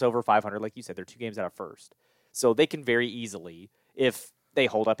 3 games over 500. Like you said, they're 2 games out of first. So they can very easily, if they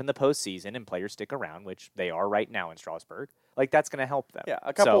hold up in the postseason and players stick around, which they are right now in Strasburg, like that's going to help them. Yeah,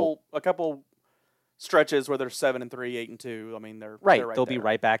 a couple stretches where they're 7-3, 8-2. I mean, they're right. They'll They'll be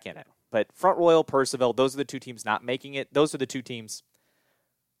right back in it. But Front Royal, Purcellville, those are the 2 teams not making it. Those are the 2 teams,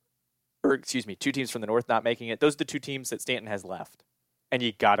 or excuse me, 2 teams from the North not making it. Those are the 2 teams that Stanton has left, and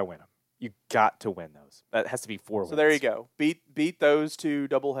you got to win them. You got to win those. That has to be 4 wins. So there you go. Beat those 2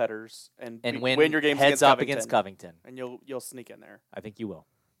 doubleheaders and win your games heads up against Covington, and you'll sneak in there. I think you will.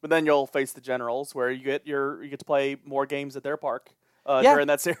 But then you'll face the Generals, where you get to play more games at their park during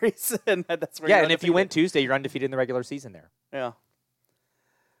that series, and that's where. Yeah, and if you win Tuesday, you're undefeated in the regular season there. Yeah.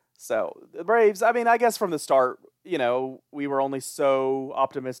 So the Braves, I mean, I guess from the start, we were only so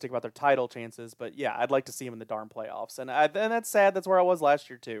optimistic about their title chances, but yeah, I'd like to see them in the darn playoffs, and that's sad. That's where I was last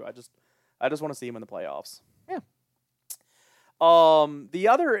year too. I just want to see them in the playoffs. Yeah. The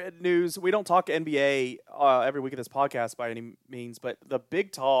other news, we don't talk NBA every week of this podcast by any means, but the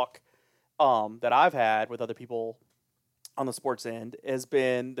big talk that I've had with other people on the sports end has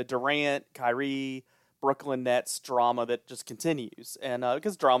been the Durant, Kyrie, Brooklyn Nets drama that just continues. And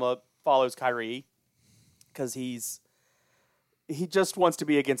because drama follows Kyrie, because he just wants to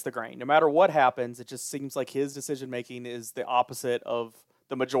be against the grain. No matter what happens, it just seems like his decision-making is the opposite of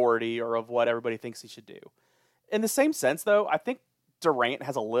the majority or of what everybody thinks he should do. In the same sense, though, I think Durant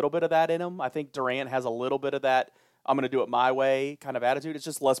has a little bit of that in him. I think Durant has a little bit of that I'm going to do it my way kind of attitude. It's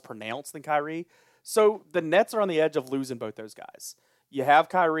just less pronounced than Kyrie. So the Nets are on the edge of losing both those guys. You have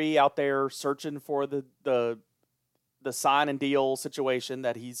Kyrie out there searching for the sign and deal situation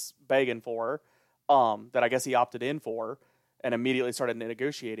that he's begging for, that I guess he opted in for and immediately started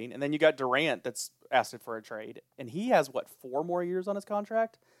negotiating. And then you got Durant that's asked for a trade. And he has, 4 more years on his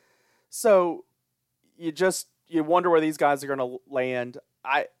contract? So you wonder where these guys are going to land.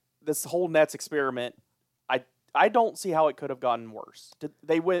 This whole Nets experiment, I don't see how it could have gotten worse.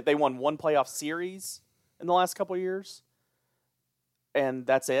 They won 1 playoff series in the last couple of years, and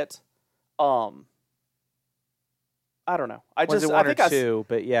that's it. I don't know. I think 1 or 2,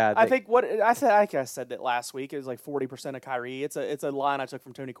 but yeah. I think what I said. I said that last week. It was like 40% of Kyrie. It's a line I took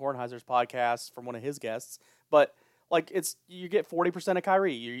from Tony Kornheiser's podcast from one of his guests, but. Like, you get 40% of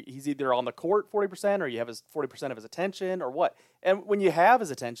Kyrie. He's either on the court 40% or you have 40% of his attention or what. And when you have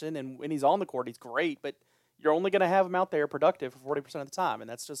his attention and when he's on the court, he's great, but you're only going to have him out there productive for 40% of the time. And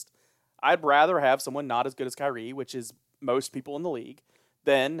that's just, I'd rather have someone not as good as Kyrie, which is most people in the league,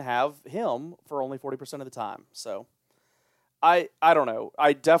 than have him for only 40% of the time. So, I don't know.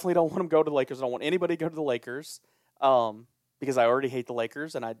 I definitely don't want him to go to the Lakers. I don't want anybody to go to the Lakers because I already hate the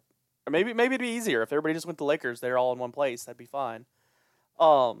Lakers, and or maybe it'd be easier if everybody just went to Lakers. They're all in one place. That'd be fine.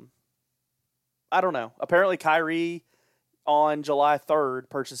 I don't know. Apparently, Kyrie on July 3rd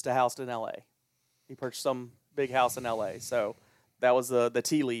purchased a house in L.A. He purchased some big house in L.A. So that was the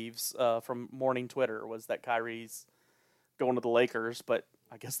tea leaves from morning Twitter was that Kyrie's going to the Lakers, but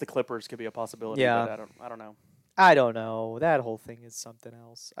I guess the Clippers could be a possibility. Yeah. But I don't know. I don't know. That whole thing is something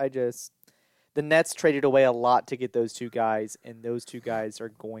else. The Nets traded away a lot to get those 2 guys, and those 2 guys are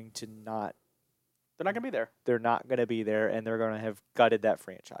going to not. They're not going to be there. They're not going to be there, and they're going to have gutted that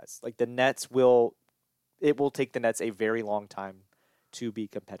franchise. Like the Nets will take the Nets a very long time to be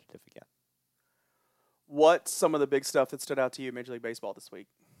competitive again. What's some of the big stuff that stood out to you in Major League Baseball this week?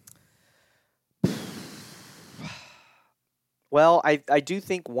 Well, I do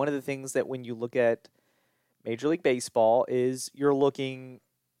think one of the things that when you look at Major League Baseball is you're looking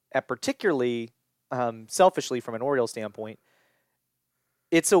at particularly selfishly from an Orioles standpoint,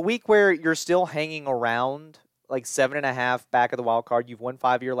 it's a week where you're still hanging around like 7.5 back of the wild card. You've won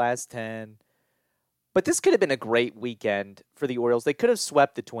 5 of your last 10. But this could have been a great weekend for the Orioles. They could have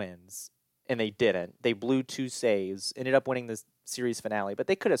swept the Twins, and they didn't. They blew 2 saves, ended up winning the series finale, but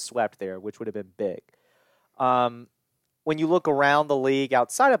they could have swept there, which would have been big. When you look around the league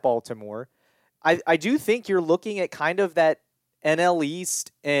outside of Baltimore, I do think you're looking at kind of that NL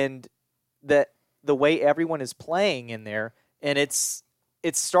East and the way everyone is playing in there, and it's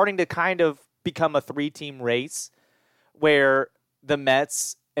starting to kind of become a 3-team race where the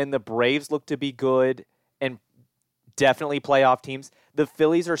Mets and the Braves look to be good and definitely playoff teams. The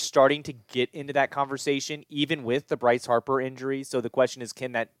Phillies are starting to get into that conversation, even with the Bryce Harper injury. So the question is,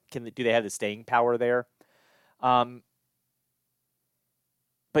 do they have the staying power there?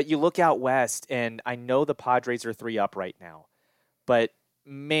 But you look out west, and I know the Padres are 3 up right now, but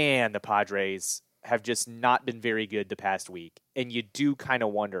man, the Padres have just not been very good the past week. And you do kind of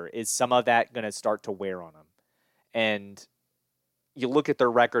wonder, is some of that going to start to wear on them? And you look at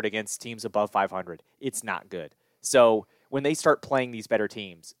their record against teams above 500, it's not good. So when they start playing these better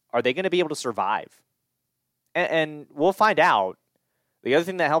teams, are they going to be able to survive? And we'll find out. The other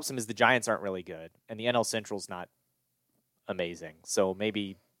thing that helps them is the Giants aren't really good, and the NL Central's not amazing. So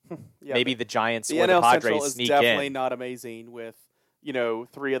maybe the Giants or the NL Padres Central is sneak definitely in. not amazing with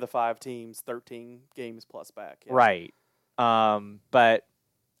 3 of the 5 teams, 13 games plus back. Yeah. Right. But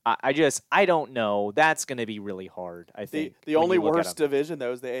I don't know. That's going to be really hard, I think. The only worst division,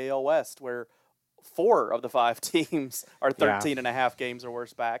 though, is the AL West, where 4 of the 5 teams are 13 and a half games or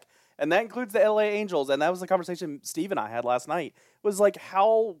worse back. And that includes the LA Angels. And that was the conversation Steve and I had last night. It was like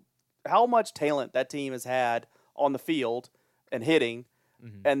how much talent that team has had on the field and hitting,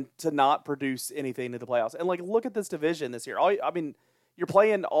 and to not produce anything in the playoffs. And, look at this division this year. You're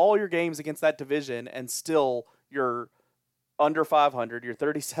playing all your games against that division, and still you're under 500. You're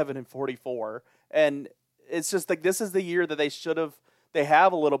 37-44. And it's just this is the year that they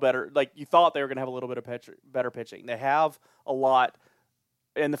have a little better, you thought they were going to have a little bit of better pitching. They have a lot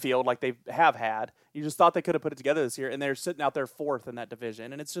in the field like they have had. You just thought they could have put it together this year, and they're sitting out there 4th in that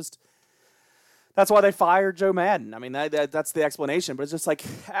division. And it's just, that's why they fired Joe Madden. That's the explanation. But it's just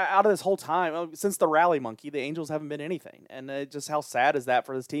out of this whole time, since the Rally Monkey, the Angels haven't been anything. And just how sad is that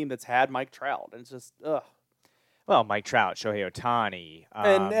for this team that's had Mike Trout? And it's just, ugh. Well, Mike Trout, Shohei Ohtani.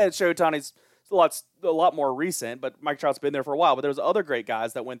 And Shohei Ohtani's a lot more recent, but Mike Trout's been there for a while. But there's other great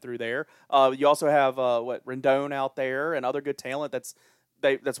guys that went through there. You also have, Rendon out there and other good talent that's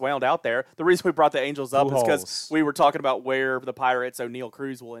wound out there. The reason we brought the Angels up is because we were talking about where the Pirates' O'Neal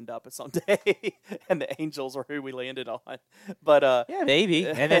Cruz will end up at someday, and the Angels are who we landed on. But yeah, maybe.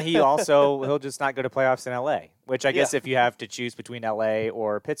 And then he'll just not go to playoffs in LA, which I guess if you have to choose between LA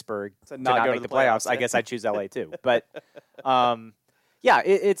or Pittsburgh to not make the playoffs, I guess I'd choose LA too. But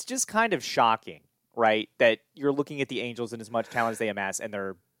it's just kind of shocking, right, that you're looking at the Angels and as much talent as they amass, and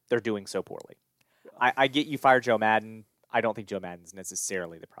they're doing so poorly. I get you fired Joe Madden. I don't think Joe Madden's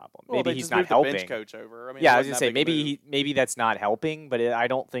necessarily the problem. Well, maybe he's not helping. The bench coach over. I was going to say maybe that's not helping, but I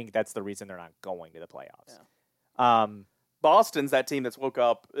don't think that's the reason they're not going to the playoffs. Yeah. Boston's that team that's woke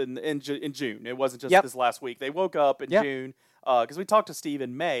up in June. It wasn't just this last week. They woke up in June because we talked to Steve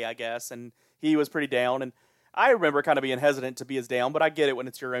in May, I guess, and he was pretty down. And I remember kind of being hesitant to be as down, but I get it when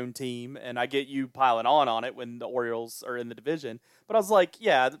it's your own team, and I get you piling on it when the Orioles are in the division. But I was like,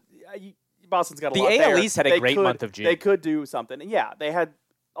 Boston's got a lot there. The AL East had a great month of June. They could do something. And they had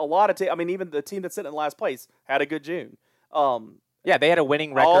a lot of even the team that's sitting in last place had a good June. They had a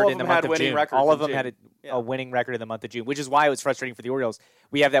winning record in the month of June. All of them had a winning record in the month of June, which is why it was frustrating for the Orioles.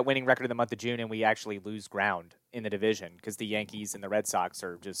 We have that winning record in the month of June, and we actually lose ground in the division because the Yankees and the Red Sox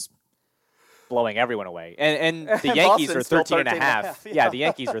are just blowing everyone away. And the Yankees are 13.5. Yeah, the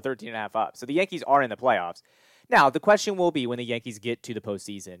Yankees are 13.5 up. So the Yankees are in the playoffs. Now, the question will be when the Yankees get to the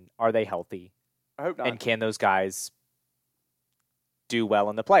postseason, are they healthy? I hope not. And can those guys do well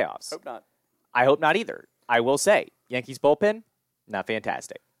in the playoffs? Hope not. I hope not either. I will say, Yankees bullpen, not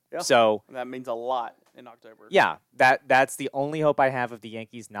fantastic. Yeah. So that means a lot in October. Yeah, that's the only hope I have of the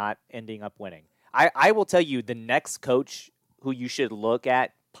Yankees not ending up winning. I will tell you, the next coach who you should look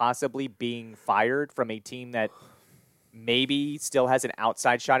at possibly being fired from a team that maybe still has an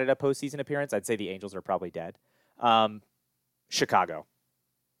outside shot at a postseason appearance, I'd say the Angels are probably dead. Chicago.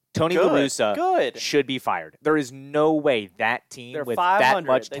 Tony La Russa should be fired. There is no way that team with that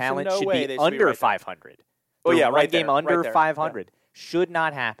much talent should be under 500. Oh yeah, right game under 500 should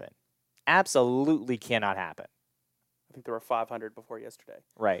not happen. Absolutely cannot happen. I think they were 500 before yesterday.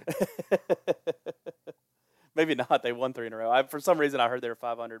 Right. Maybe not. They won 3 in a row. For some reason, I heard they were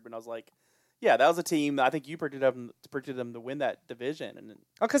 500, but I was like, yeah, that was a team. I think you predicted them to win that division. And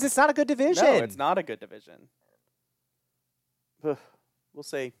because it's not a good division. No, it's not a good division. we'll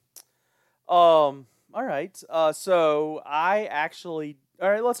see. All right. So I actually. All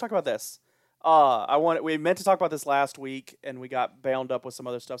right. Let's talk about this. We meant to talk about this last week, and we got bound up with some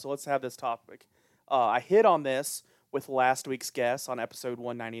other stuff. So let's have this topic. I hit on this with last week's guest on episode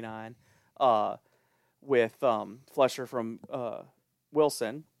 199, with Flesher from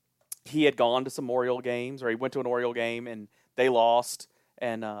Wilson. He had gone to some Oriole games, or he went to an Oriole game, and they lost.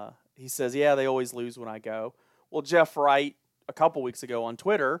 And he says, "Yeah, they always lose when I go." Well, Jeff Wright, a couple weeks ago on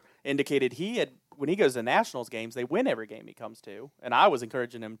Twitter, indicated when he goes to Nationals games, they win every game he comes to. And I was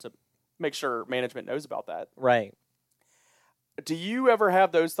encouraging him to make sure management knows about that. Right. Do you ever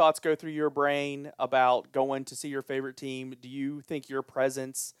have those thoughts go through your brain about going to see your favorite team? Do you think your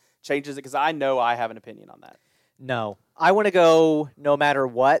presence changes it? Because I know I have an opinion on that. No. I want to go no matter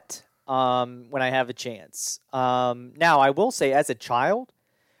what when I have a chance. Now, I will say, as a child,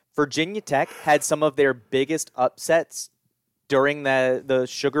 Virginia Tech had some of their biggest upsets during the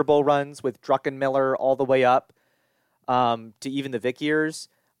Sugar Bowl runs with Druckenmiller all the way up to even the Vic years.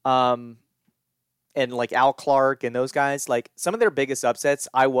 And like Al Clark and those guys, like some of their biggest upsets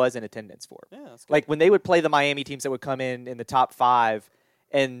I was in attendance for. Yeah, that's good. Like when they would play the Miami teams that would come in the top 5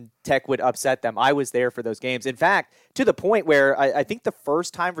 and Tech would upset them, I was there for those games. In fact, to the point where I think the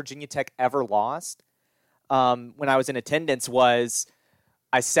first time Virginia Tech ever lost when I was in attendance was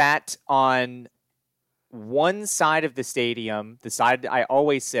I sat on one side of the stadium, the side I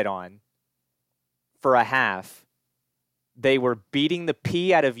always sit on, for a half. They were beating the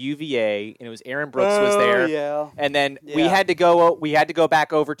P out of UVA, and it was Aaron Brooks was there. Yeah. And then we had to go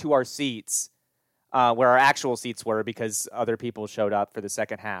back over to our seats, where our actual seats were, because other people showed up for the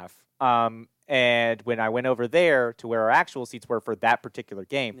second half. And when I went over there to where our actual seats were for that particular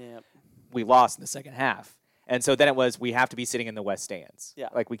game, we lost in the second half. And so then it was, we have to be sitting in the West stands. Yeah.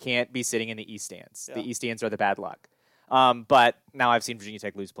 Like we can't be sitting in the East stands. Yeah. The East stands are the bad luck. But now I've seen Virginia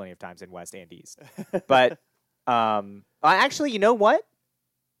Tech lose plenty of times in West and East. But actually, you know what?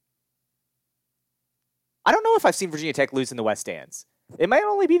 I don't know if I've seen Virginia Tech lose in the West stands. It might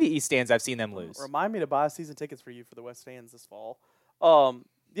only be the East stands I've seen them lose. Remind me to buy season tickets for you for the West stands this fall.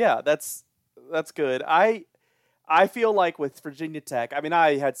 Yeah, that's good. I feel like with Virginia Tech, I mean,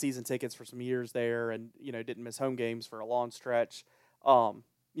 I had season tickets for some years there, and didn't miss home games for a long stretch. Up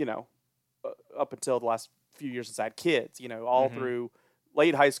until the last few years since I had kids, all through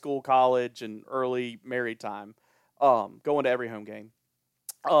late high school, college, and early married time, going to every home game.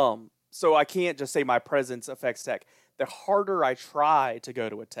 So I can't just say my presence affects Tech. The harder I try to go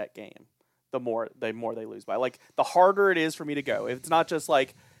to a Tech game, the more they lose by. Like, the harder it is for me to go. If it's not just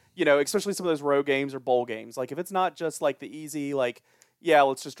like, especially some of those road games or bowl games. Like, if it's not just like the easy, like, yeah,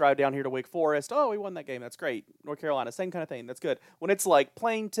 let's just drive down here to Wake Forest. Oh, we won that game. That's great. North Carolina, same kind of thing. That's good. When it's like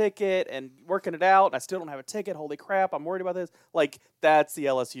plane ticket and working it out, and I still don't have a ticket. Holy crap, I'm worried about this. Like, that's the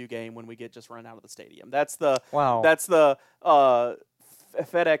LSU game when we get just run out of the stadium. That's the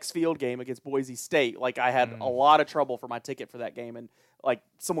FedEx Field game against Boise State. Like, I had a lot of trouble for my ticket for that game, and like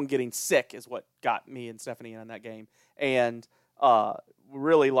someone getting sick is what got me and Stephanie in that game, and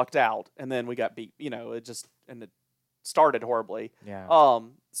really lucked out. And then we got beat. It started horribly. Yeah.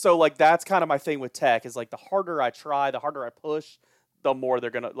 So like that's kind of my thing with Tech is like the harder I try, the harder I push, the more they're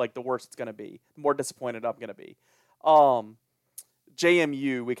gonna the worse it's gonna be, the more disappointed I'm gonna be.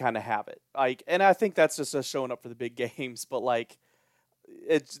 JMU, we kind of have it, like, and I think that's just us showing up for the big games, but like.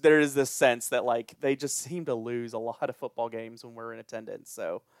 There is this sense that like they just seem to lose a lot of football games when we're in attendance.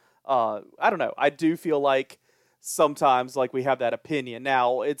 So I don't know. I do feel like sometimes like we have that opinion.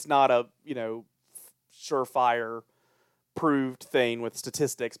 Now it's not a surefire proved thing with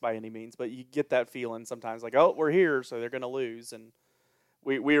statistics by any means, but you get that feeling sometimes like, oh, we're here, so they're going to lose, and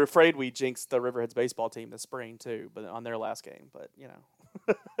we were afraid we jinxed the Riverheads baseball team this spring too, but on their last game. But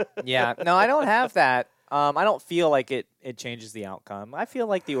Yeah. No, I don't have that. I don't feel like it changes the outcome. I feel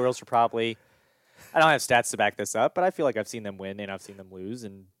like the Orioles are probably – I don't have stats to back this up, but I feel like I've seen them win and I've seen them lose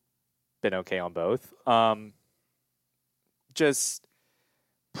and been okay on both. I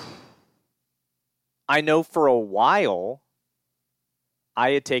know for a while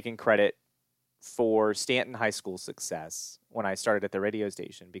I had taken credit for Stanton High School's success when I started at the radio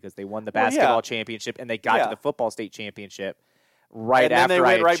station because they won the basketball championship and they got to the football state championship. Right after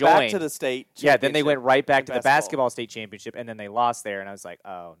I joined. Right back to the state championship. Yeah, then they went right back to the basketball state championship, and then they lost there, and I was like,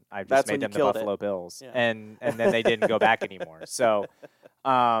 oh, I just made them the Buffalo Bills. Yeah. And then they didn't go back anymore. So,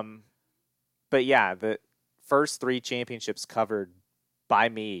 but yeah, the first 3 championships covered by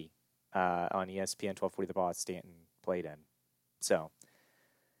me on ESPN 1240 The Boss Stanton played in. So,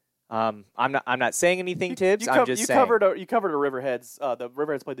 I'm not saying anything, Tibbs. You I'm just saying. You covered a Riverheads. The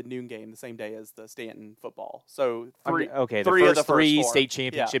Riverheads played the noon game the same day as the Stanton football. So three the of first the three four. state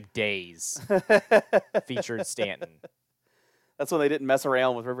championship days featured Stanton. That's when they didn't mess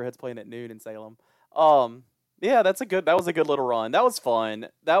around with Riverheads playing at noon in Salem. Yeah, that was a good little run. That was fun.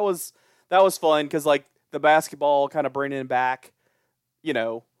 That was fun because like the basketball kind of bringing back,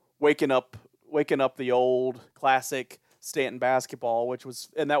 waking up the old classic Stanton basketball,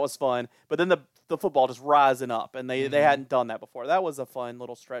 that was fun. But then the football just rising up, and they hadn't done that before. That was a fun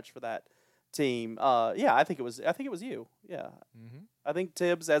little stretch for that team. Yeah, I think it was you. Yeah, I think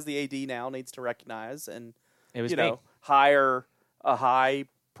Tibbs as the AD now needs to recognize and it was me. Hire a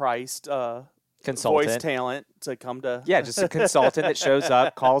high-priced consultant voice talent to come to. Yeah, just a consultant that shows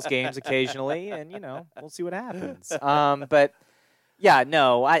up, calls games occasionally, and we'll see what happens. But yeah,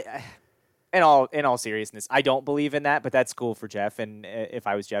 no, In all seriousness, I don't believe in that, but that's cool for Jeff. And if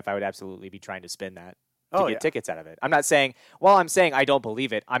I was Jeff, I would absolutely be trying to spin that to get tickets out of it. I'm saying I don't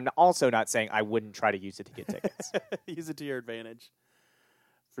believe it, I'm also not saying I wouldn't try to use it to get tickets. Use it to your advantage,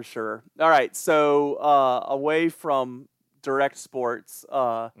 for sure. All right, so away from direct sports,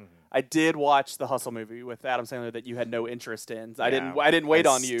 I did watch the Hustle movie with Adam Sandler that you had no interest in. I didn't wait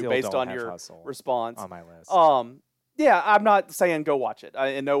on you based on your response on my list. Yeah, I'm not saying go watch it.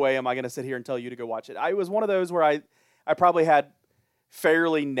 In no way am I going to sit here and tell you to go watch it. I was one of those where I probably had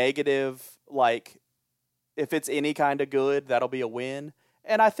fairly negative, like, if it's any kind of good, that'll be a win.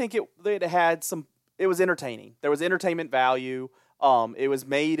 And I think it was entertaining. There was entertainment value. It was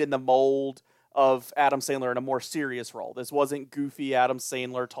made in the mold of Adam Sandler in a more serious role. This wasn't goofy Adam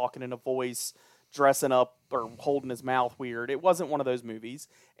Sandler talking in a voice, dressing up or holding his mouth weird. It wasn't one of those movies.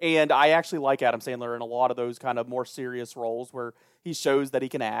 And I actually like Adam Sandler in a lot of those kind of more serious roles where he shows that he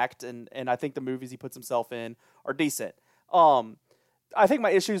can act, and I think the movies he puts himself in are decent. I think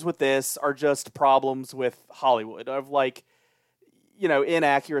my issues with this are just problems with Hollywood, of like,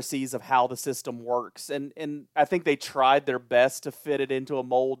 inaccuracies of how the system works. And I think they tried their best to fit it into a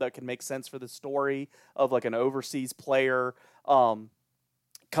mold that can make sense for the story of like an overseas player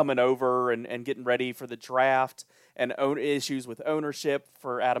coming over and getting ready for the draft, and issues with ownership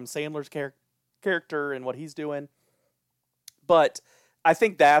for Adam Sandler's character and what he's doing. But I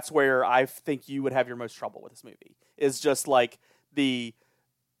think that's where I think you would have your most trouble with this movie, is just like that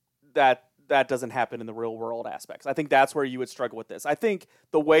doesn't happen in the real world aspects. I think that's where you would struggle with this. I think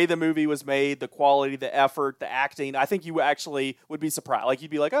the way the movie was made, the quality, the effort, the acting, I think you actually would be surprised. Like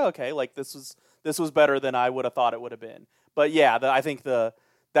you'd be like, oh, okay, like this was better than I would have thought it would have been. But yeah, I think that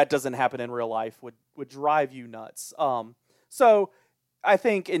doesn't happen in real life would drive you nuts. So I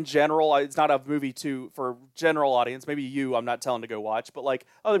think in general, it's not a movie for general audience. Maybe I'm not telling to go watch, but like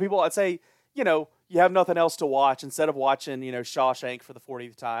other people, I'd say, you have nothing else to watch. Instead of watching, Shawshank for the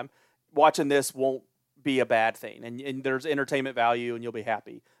 40th time, watching this won't be a bad thing. And there's entertainment value and you'll be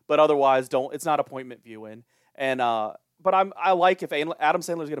happy. But otherwise, it's not appointment viewing. And, but I like if Adam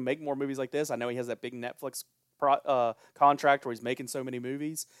Sandler's going to make more movies like this. I know he has that big Netflix contract where he's making so many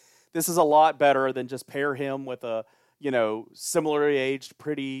movies. This is a lot better than just pair him with a similarly aged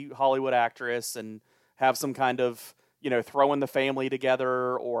pretty Hollywood actress and have some kind of throwing the family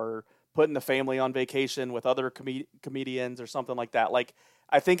together or putting the family on vacation with other comedians or something like that. Like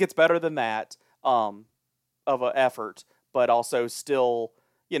I think it's better than that of an effort, but also still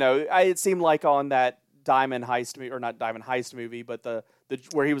it seemed like on that Diamond Heist movie, or not Diamond Heist movie, but the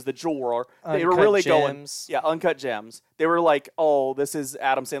where he was the jeweler, they were really going, Uncut Gems. They were like, oh, this is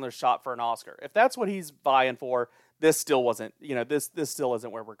Adam Sandler's shot for an Oscar. If that's what he's vying for, this still wasn't, this still isn't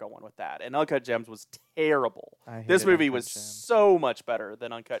where we're going with that. And Uncut Gems was terrible. This movie was so much better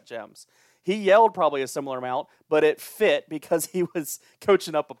than Uncut Gems. He yelled probably a similar amount, but it fit because he was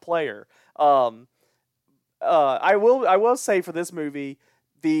coaching up a player. I will say for this movie,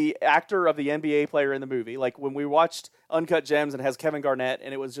 the actor of the NBA player in the movie, like when we watched Uncut Gems and it has Kevin Garnett,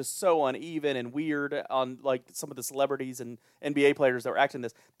 and it was just so uneven and weird on like some of the celebrities and NBA players that were acting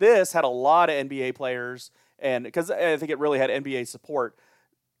this. This had a lot of NBA players, and because I think it really had NBA support,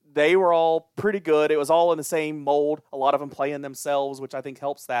 they were all pretty good. It was all in the same mold. A lot of them playing themselves, which I think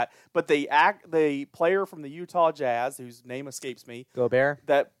helps that. But the player from the Utah Jazz, whose name escapes me, Gobert.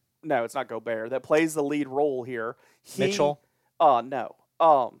 No, it's not Gobert. That plays the lead role here. Mitchell. No.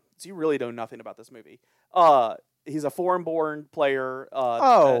 So you really know nothing about this movie. He's a foreign-born player.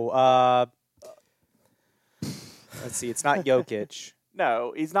 Let's see. It's not Jokic.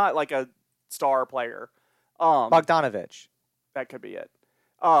 No, he's not like a star player. Bogdanovich. That could be it.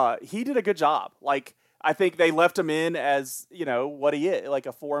 He did a good job. Like I think they left him in as what he is, like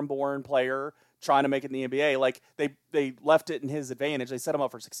a foreign-born player trying to make it in the NBA. Like they left it in his advantage. They set him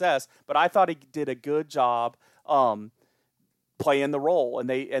up for success. But I thought he did a good job playing the role, and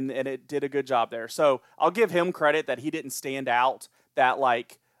it did a good job there. So I'll give him credit that he didn't stand out. That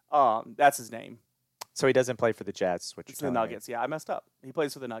that's his name. So he doesn't play for the Jets, which is the Nuggets. Yeah, I messed up. He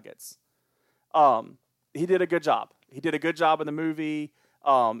plays for the Nuggets. He did a good job. He did a good job in the movie.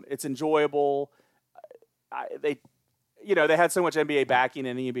 It's enjoyable. They had so much NBA backing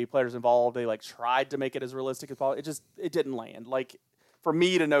and NBA players involved. They tried to make it as realistic as possible. It didn't land. For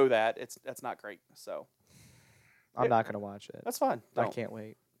me to know that's not great. So I'm not going to watch it. That's fine. I can't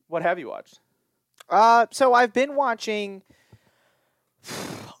wait. What have you watched? So I've been watching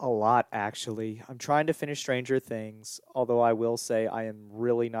a lot, actually. I'm trying to finish Stranger Things, although I will say I am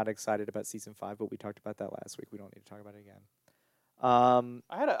really not excited about season 5, but we talked about that last week. We don't need to talk about it again.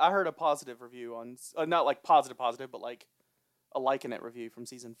 I heard a positive review on not positive, but a liking it review from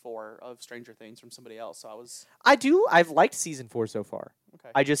season 4 of Stranger Things from somebody else. So I've liked season 4 so far. Okay.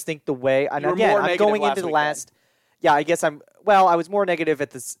 I just think the way, and you were again, more I'm going into the last. Yeah, I guess I was more negative at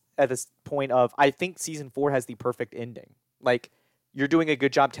this point of I think season 4 has the perfect ending. You're doing a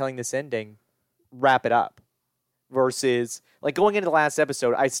good job telling this ending, wrap it up. Versus going into the last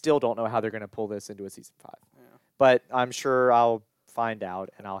episode, I still don't know how they're going to pull this into a season 5. Yeah. But I'm sure I'll find out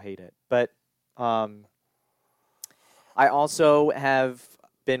and I'll hate it. But I also have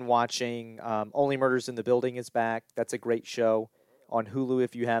been watching Only Murders in the Building is back. That's a great show on Hulu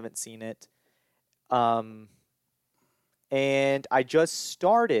if you haven't seen it. And I just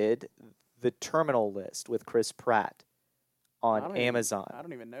started The Terminal List with Chris Pratt on Amazon. I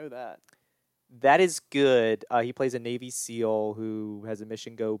don't even know that. That is good. He plays a Navy SEAL who has a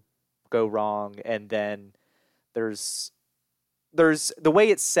mission go wrong, and then there's the way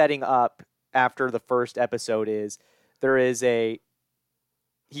it's setting up after the first episode is he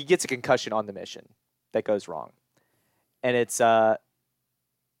gets a concussion on the mission that goes wrong, and it's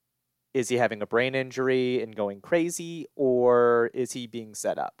is he having a brain injury and going crazy, or is he being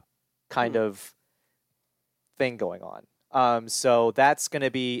set up, kind of thing going on. So that's going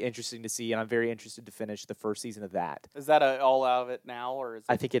to be interesting to see, and I'm very interested to finish the first season of that. Is that all out of it now, or is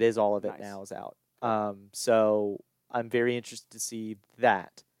it? I think it is all of it Nice. now is out. So I'm very interested to see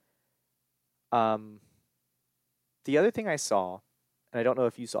that. The other thing I saw, and I don't know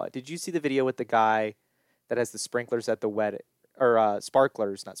if you saw it, did you see the video with the guy that has the sprinklers at the wedding, or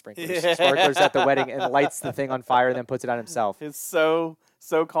sparklers, not sprinklers, sparklers at the wedding, and lights the thing on fire and then puts it on himself? He's so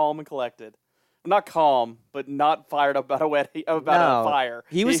calm and collected. Not calm, but not fired up about a fire.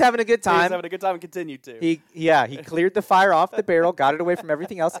 He was having a good time. He was having a good time and continued to. He cleared the fire off the barrel, got it away from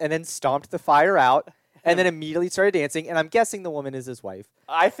everything else, and then stomped the fire out, and then immediately started dancing. And I'm guessing the woman is his wife.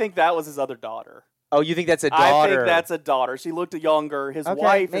 I think that was his other daughter. Oh, you think that's a daughter? I think that's a daughter. She looked younger. His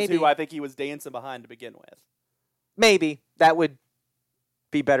wife maybe. is who I think he was dancing behind to begin with. Maybe. That would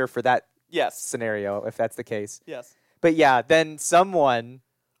be better for that Yes. scenario, if that's the case. Yes. But yeah, then someone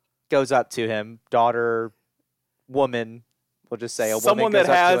goes up to him, daughter, woman, we'll just say Someone woman goes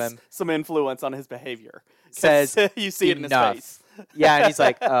that up to has him, some influence on his behavior. says, you see it in his "Enough." face. Yeah, and he's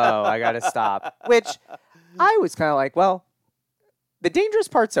like, oh, I got to stop. Which I was kind of like, well, the dangerous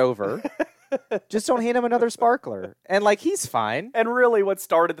part's over. Just don't hand him another sparkler. And he's fine. And really what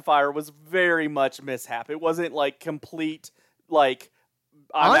started the fire was very much mishap. It wasn't complete,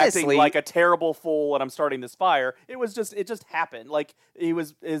 I'm Honestly, acting like a terrible fool and I'm starting this fire. It just happened. He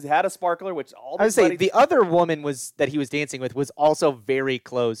had a sparkler, which all I would say buddies- the other woman that he was dancing with was also very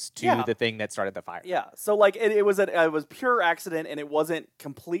close to Yeah. the thing that started the fire. Yeah, so it was pure accident, and it wasn't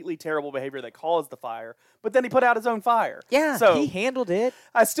completely terrible behavior that caused the fire. But then he put out his own fire. Yeah, so he handled it.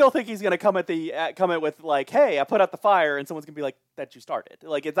 I still think he's gonna come with hey, I put out the fire, and someone's gonna be like, that you started.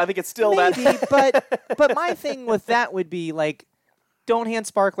 I think it's still Maybe, that. but my thing with that would be don't hand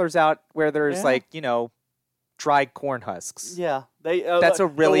sparklers out where there's dry corn husks. Yeah, they. That's a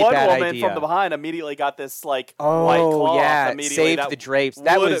really the one bad woman idea. from the behind immediately got this white Oh cloth. yeah, Immediately save the drapes.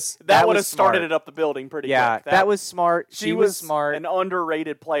 that would have was started smart. it up the building pretty Yeah, quick. that was smart. She was smart. An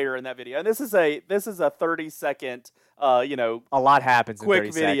underrated player in that video, and this is a 30-second, a lot happens in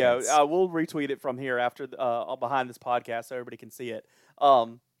quick 30 video. seconds. We'll retweet it from here after behind this podcast so everybody can see it.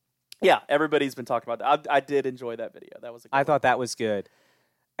 Yeah, everybody's been talking about that. I did enjoy that video. That was. I thought that was good,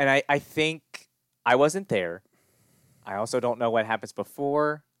 and I think I wasn't there. I also don't know what happens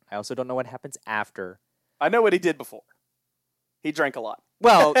before. I also don't know what happens after. I know what he did before. He drank a lot.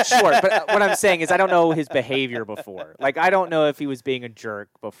 Well, sure, but what I'm saying is I don't know his behavior before. I don't know if he was being a jerk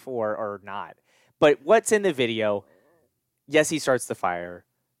before or not. But what's in the video, yes, he starts the fire,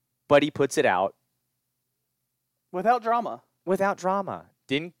 but he puts it out Without drama. without drama.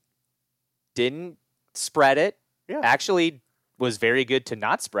 Didn't didn't spread it. Yeah. Actually was very good to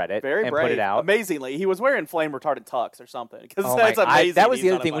not spread it Very and brave. put it out. Amazingly, he was wearing flame retardant tux or something. Because Oh that's amazing. that was the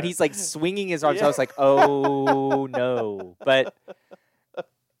he's other on thing a when fire. he's like swinging his arms. Yeah. I was like, oh no! But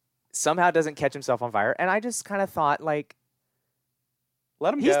somehow doesn't catch himself on fire. And I just kind of thought, like,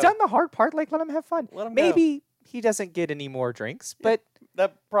 let him he's go. done the hard part. Like, let him have fun. Let him go. Maybe he doesn't get any more drinks, but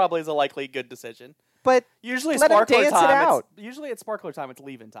That probably is a likely good decision. but Usually, Let him sparkler dance it time. out. Usually, at sparkler time, it's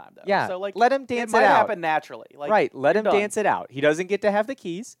leaving time though. yeah, So like, let him it dance might it out. happen naturally. Like, Right, let you're him done. dance it out. He doesn't get to have the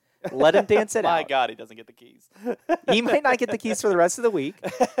keys. Let him dance it My out. God, he doesn't get the keys. He might not get the keys for the rest of the week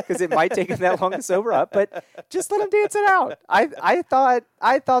because it might take him that long to sober up. But just let him dance it out. I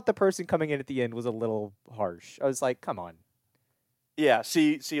thought the person coming in at the end was a little harsh. I was like, come on. Yeah,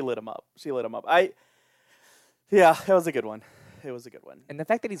 she lit him up. Yeah, it was a good one. It was a good one. And the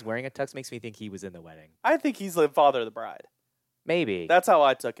fact that he's wearing a tux makes me think he was in the wedding. I think he's the father of the bride. Maybe. That's how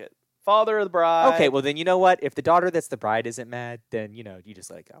I took it. Father of the bride. Okay, well then you know what? If the daughter that's the bride isn't mad, then you just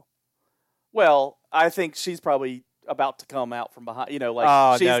let it go. Well, I think she's probably about to come out from behind. Like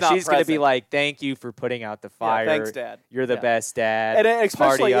Oh she's no, not she's gonna be present. like, "Thank you for putting out the fire. Yeah, thanks, Dad. You're the Yeah. best dad." And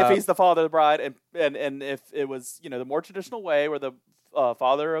especially Party if up. he's the father of the bride, and if it was the more traditional way where the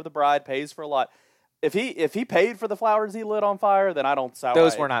father of the bride pays for a lot. If he paid for the flowers he lit on fire, then I don't.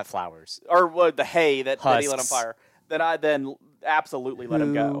 Those were not flowers. or the hay that he lit on Husks. fire. Then absolutely let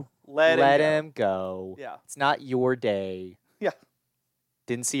him go. Let him go. Yeah. It's not your day. Yeah.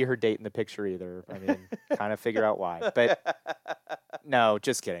 Didn't see her date in the picture either. I mean, kind of figure out why. But no,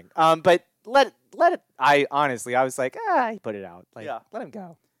 just kidding. But let it. I was like, he put it out. Like, Yeah. let him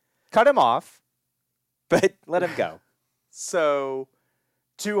go. Cut him off, but let him go. So,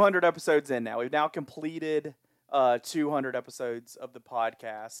 200 episodes in now. We've now completed 200 episodes of the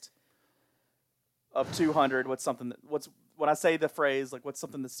podcast. Of 200, when I say the phrase, like, what's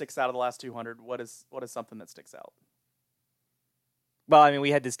something that sticks out of the last 200? What is something that sticks out? Well, I mean,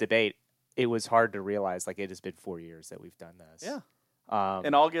 we had this debate. It was hard to realize, like, it has been 4 years that we've done this. Yeah.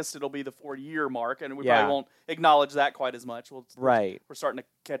 In August, it'll be the 4-year mark, and we Yeah. probably won't acknowledge that quite as much. Right. We're starting to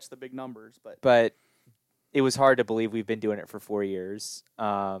catch the big numbers, But it was hard to believe we've been doing it for 4 years.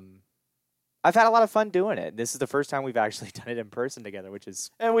 I've had a lot of fun doing it. This is the first time we've actually done it in person together, which is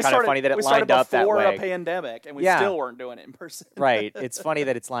and we kind started, of funny that it we started lined up that before way. a pandemic, and we Yeah. still weren't doing it in person. Right. It's funny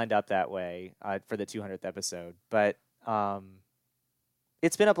that it's lined up that way for the 200th episode. But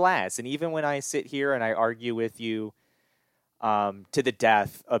it's been a blast. And even when I sit here and I argue with you to the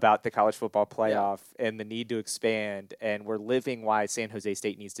death about the college football playoff and the need to expand, and we're living why San Jose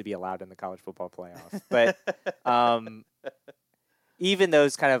State needs to be allowed in the college football playoff. But even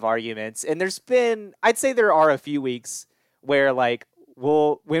those kind of arguments, and I'd say there are a few weeks where, like,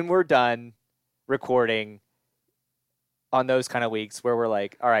 when we're done recording on those kind of weeks where we're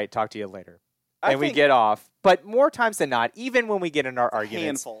like, all right, talk to you later. And we get off. But more times than not, even when we get in our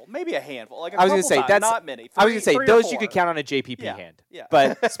arguments. Maybe a handful. Like I was going to say, times, not many. I was going to say, three or those four. you could count on a JPP hand. Yeah.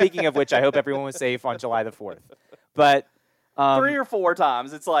 But speaking of which, I hope everyone was safe on July the 4th. But 3 or 4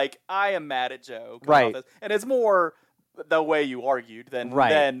 times, it's like, I am mad at Joe. Right. And it's more the way you argued than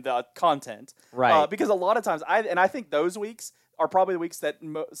the content. Right. Because a lot of times, I think those weeks are probably the weeks that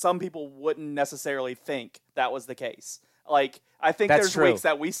some people wouldn't necessarily think that was the case. Like, I think That's there's true. weeks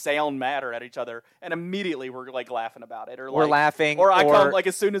that we sound madder at each other, and immediately we're like laughing about it, or we're like, laughing. or I come like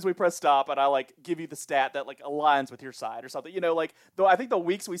as soon as we press stop, and I like give you the stat that like aligns with your side or something. Like though I think the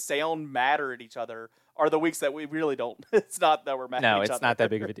weeks we sound madder at each other are the weeks that we really don't. It's not that we're mad. No, at each it's other. not that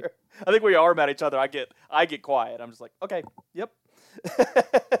big of a deal. I think we are mad at each other. I get quiet. I'm just like, okay, yep.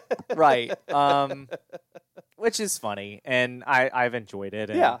 Right. Which is funny, and I've enjoyed it.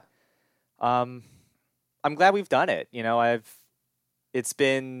 And, Yeah. I'm glad we've done it. It's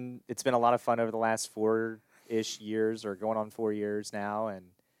been a lot of fun over the last 4-ish years, or going on 4 years now, and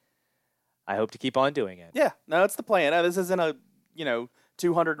I hope to keep on doing it. Yeah, no, that's the plan. This isn't a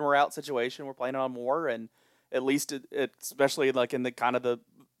 200 and we're out situation. We're planning on more, and at least especially like in the kind of the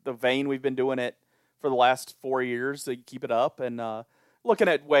vein we've been doing it for the last 4 years to keep it up, and looking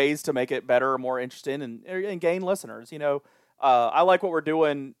at ways to make it better or more interesting and gain listeners. I like what we're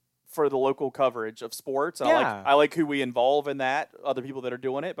doing for the local coverage of sports. And Yeah. I like who we involve in that, other people that are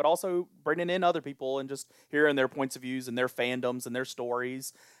doing it, but also bringing in other people and just hearing their points of views and their fandoms and their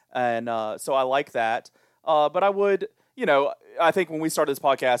stories. And so I like that. But I would, I think when we started this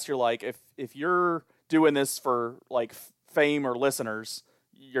podcast, you're like, if you're doing this for like fame or listeners,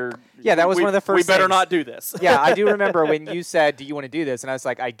 that was one of the first We better things. not do this. Yeah, I do remember when you said, do you want to do this? And I was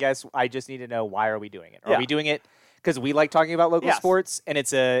like, I guess I just need to know, why are we doing it? Are Yeah. we doing it because we like talking about local Yes. sports, and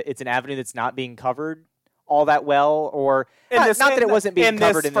it's an avenue that's not being covered all that well, or not that it wasn't being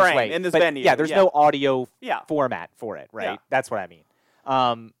covered in this way. In this but venue. Yeah, there's no audio Yeah. format for it, right? Yeah. That's what I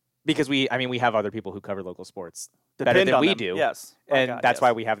mean. Because we have other people who cover local sports better Depend than on we them. do. Yes. And that's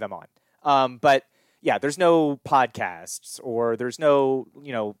why we have them on. But yeah, there's no podcasts or there's no,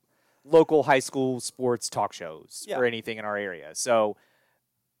 local high school sports talk shows or anything in our area. So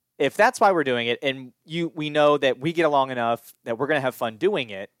if that's why we're doing it, and we know that we get along enough that we're going to have fun doing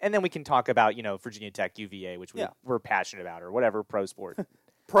it, and then we can talk about, Virginia Tech, UVA, which we're passionate about, or whatever pro sport.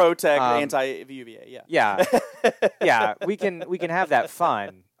 Pro Tech, anti-UVA, Yeah. Yeah, we can have that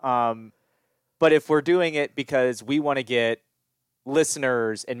fun. But if we're doing it because we want to get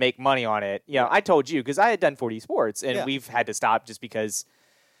listeners and make money on it, I told you, because I had done 40 Sports, and we've had to stop just because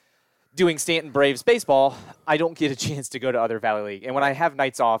doing Stanton Braves baseball, I don't get a chance to go to other Valley League. And when I have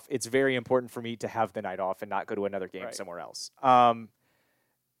nights off, it's very important for me to have the night off and not go to another game somewhere else.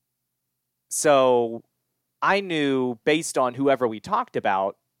 So I knew, based on whoever we talked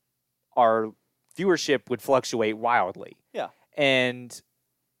about, our viewership would fluctuate wildly. Yeah. And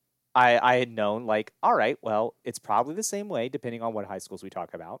I had known, all right, well, it's probably the same way depending on what high schools we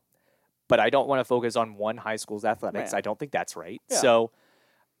talk about. But I don't want to focus on one high school's athletics. Man. I don't think that's right. Yeah. So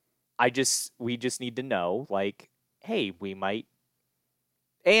we just need to know, hey, we might.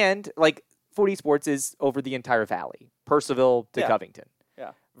 And 40 Sports is over the entire valley, Purcellville to Covington.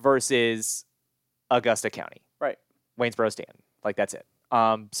 Yeah. Versus Augusta County. Right. Waynesboro, Stanton. That's it.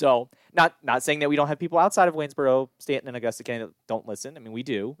 So not saying that we don't have people outside of Waynesboro, Stanton, and Augusta County that don't listen. I mean, we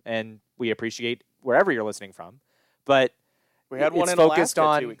do, and we appreciate wherever you're listening from. But we had one it's in focused Alaska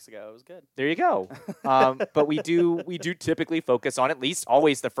on 2 weeks ago. It was good. There you go. But we do typically focus on, at least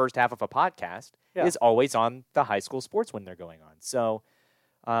always the first half of a podcast is always on the high school sports when they're going on. So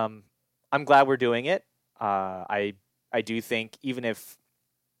I'm glad we're doing it. I do think even if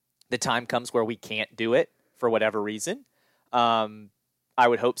the time comes where we can't do it for whatever reason, I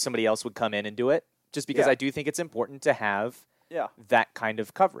would hope somebody else would come in and do it, just because I do think it's important to have that kind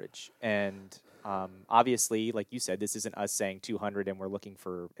of coverage. And obviously, like you said, this isn't us saying 200 and we're looking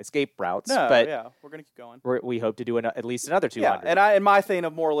for escape routes. No, but we're going to keep going. We hope to do at least another 200. Yeah, and my thing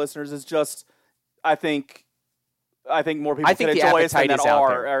of more listeners is just, I think more people can the enjoy us than appetite that is out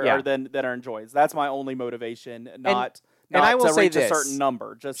there. or than that are enjoying us. That's my only motivation, not I will to say reach this. a certain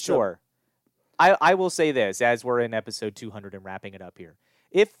number. Just sure. I will say this as we're in episode 200 and wrapping it up here.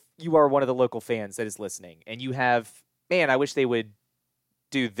 If you are one of the local fans that is listening and you have, I wish they would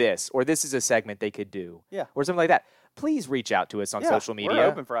do this, or this is a segment they could do, or something like that, please reach out to us on social media. We're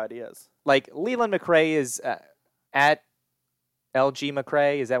open for ideas. Leland McRae is at LG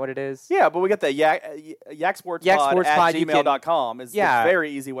McRae. Is that what it is? Yeah, but we got the YakSportsPod at gmail.com is a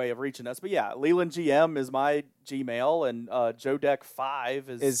very easy way of reaching us. But Leland GM is my Gmail, and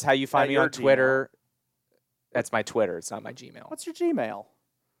JoeDeck5 is how you find me on Twitter. Gmail. That's my Twitter. It's not my Gmail. What's your Gmail?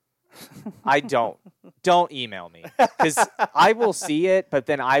 I don't email me, because I will see it, but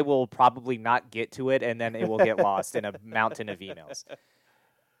then I will probably not get to it, and then it will get lost in a mountain of emails.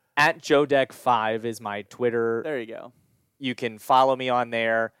 At JoeDeck5 is my Twitter. There you go. You can follow me on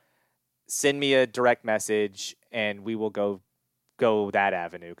there, send me a direct message, and we will go that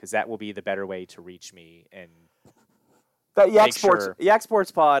avenue, because that will be the better way to reach me. And that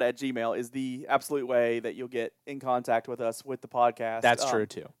YakSportsPod at Gmail is the absolute way that you'll get in contact with us with the podcast. That's true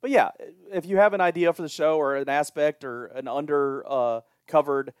too. But if you have an idea for the show or an aspect or an under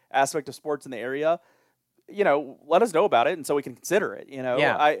covered aspect of sports in the area, let us know about it, and so we can consider it.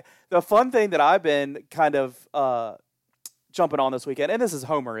 The fun thing that I've been kind of jumping on this weekend, and this is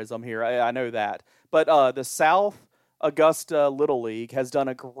homerism here, I know that, but the South Augusta Little League has done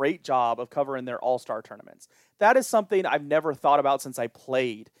a great job of covering their all-star tournaments. That is something I've never thought about since I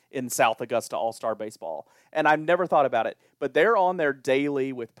played in South Augusta all-star baseball, and I've never thought about it. But they're on there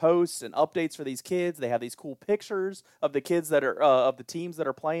daily with posts and updates for these kids. They have these cool pictures of the kids that are of the teams that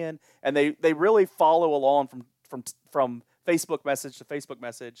are playing, and they really follow along from Facebook message to Facebook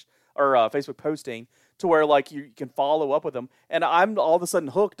message or Facebook posting to where you can follow up with them. And I'm all of a sudden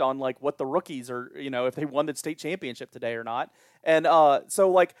hooked on what the rookies are, if they won the state championship today or not. And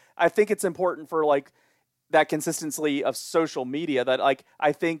so I think it's important for that consistency of social media that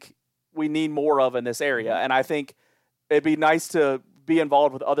I think we need more of in this area. And I think it'd be nice to be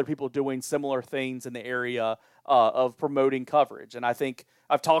involved with other people doing similar things in the area of promoting coverage. And I think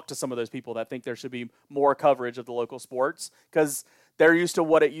I've talked to some of those people that think there should be more coverage of the local sports, because they're used to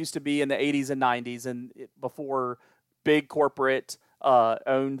what it used to be in the 80s and 90s and before big corporate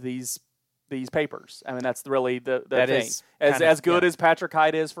owned these papers. I mean, that's really the thing. As good as Patrick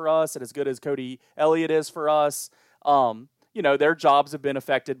Hyde is for us, and as good as Cody Elliott is for us, their jobs have been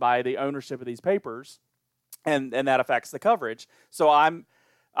affected by the ownership of these papers. and that affects the coverage. So I'm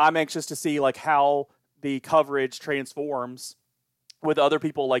anxious to see like how the coverage transforms with other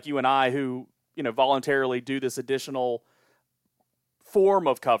people like you and I who, voluntarily do this additional form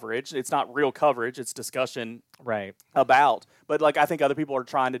of coverage. It's not real coverage, it's discussion right about. But like I think other people are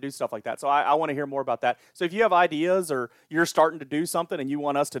trying to do stuff like that. So I want to hear more about that. So if you have ideas or you're starting to do something and you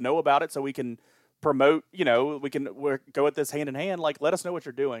want us to know about it so we can promote, we'll go at this hand in hand, like let us know what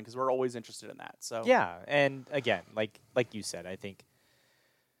you're doing because we're always interested in that. So yeah, and again, like you said, I think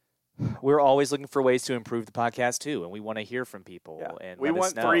we're always looking for ways to improve the podcast too, and we want to hear from people. Yeah. And we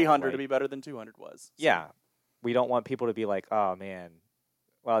want 300 to be better than 200 was. So. Yeah, we don't want people to be like, oh man,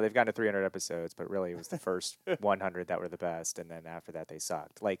 well they've gotten to 300 episodes, but really it was the first 100 that were the best, and then after that they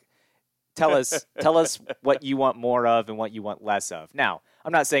sucked. Like, tell us what you want more of and what you want less of. Now,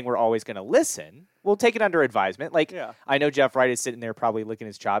 I'm not saying we're always going to listen. We'll take it under advisement. Like, yeah. I know Jeff Wright is sitting there probably licking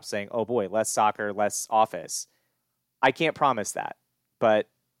his chops saying, oh boy, less soccer, less Office. I can't promise that, but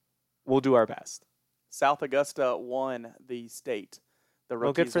we'll do our best. South Augusta won the state. The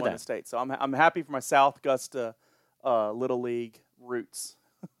rookies good for won them. the state. So I'm happy for my South Augusta Little League roots.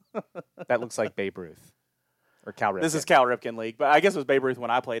 That looks like Babe Ruth. Or Cal Ripken. This is Cal Ripken League, but I guess it was Babe Ruth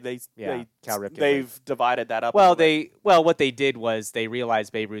when I played. Cal Ripken they've League. divided that up. Well, what they did was they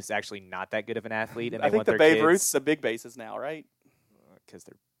realized Babe Ruth's actually not that good of an athlete, and they I think want the their Babe kids, Ruth's the big bases now, right? Because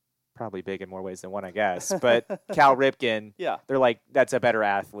they're probably big in more ways than one, I guess. But Cal Ripken, yeah, they're like, that's a better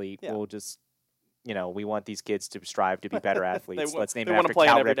athlete. Yeah. We'll just, we want these kids to strive to be better athletes. Let's name it want after to play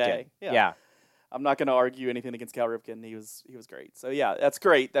Cal every Ripken. Day. Yeah. I'm not going to argue anything against Cal Ripken. He was great. So yeah, that's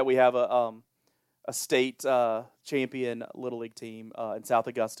great that we have a state champion Little League team in South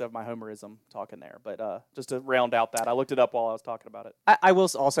Augusta. My homerism talking there, but just to round out that, I looked it up while I was talking about it. I will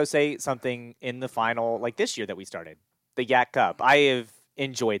also say something in the final, like this year that we started, the Yak Cup. I have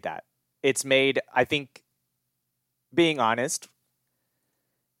enjoyed that. It's made, I think, being honest,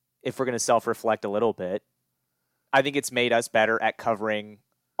 if we're going to self-reflect a little bit, I think it's made us better at covering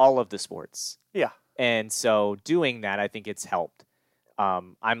all of the sports. Yeah. And so doing that, I think it's helped.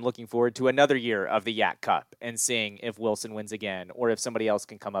 I'm looking forward to another year of the Yak Cup and seeing if Wilson wins again, or if somebody else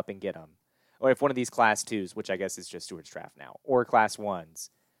can come up and get him, or if one of these Class 2s, which I guess is just Stewart's Draft now, or Class 1s,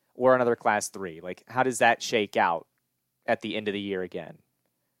 or another Class 3. Like, how does that shake out at the end of the year again?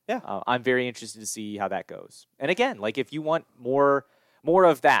 Yeah. I'm very interested to see how that goes. And again, like if you want more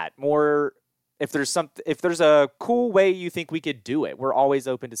of that, if there's a cool way you think we could do it, we're always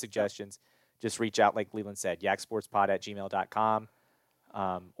open to suggestions. Just reach out, like Leland said, yaksportspod@gmail.com.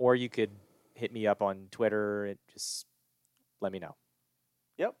 Or you could hit me up on Twitter and just let me know.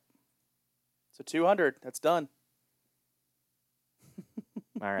 Yep. So 200, that's done.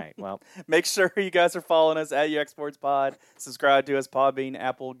 All right. Well, make sure you guys are following us at UX Sports Pod. Subscribe to us, Podbean,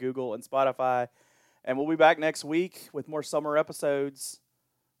 Apple, Google, and Spotify. And we'll be back next week with more summer episodes.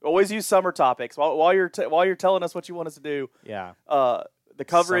 Always use summer topics while you're telling us what you want us to do. Yeah. The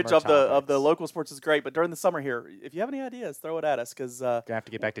coverage Summer of the local sports is great, but during the summer here, if you have any ideas, throw it at us because gonna have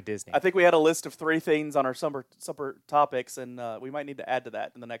to get back to Disney. I think we had a list of 3 things on our summer topics, and we might need to add to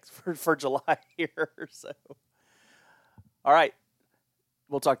that in the next for July here. So, all right.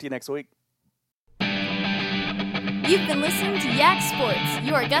 We'll talk to you next week. You've been listening to Yak Sports,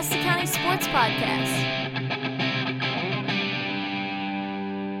 your Augusta County sports podcast.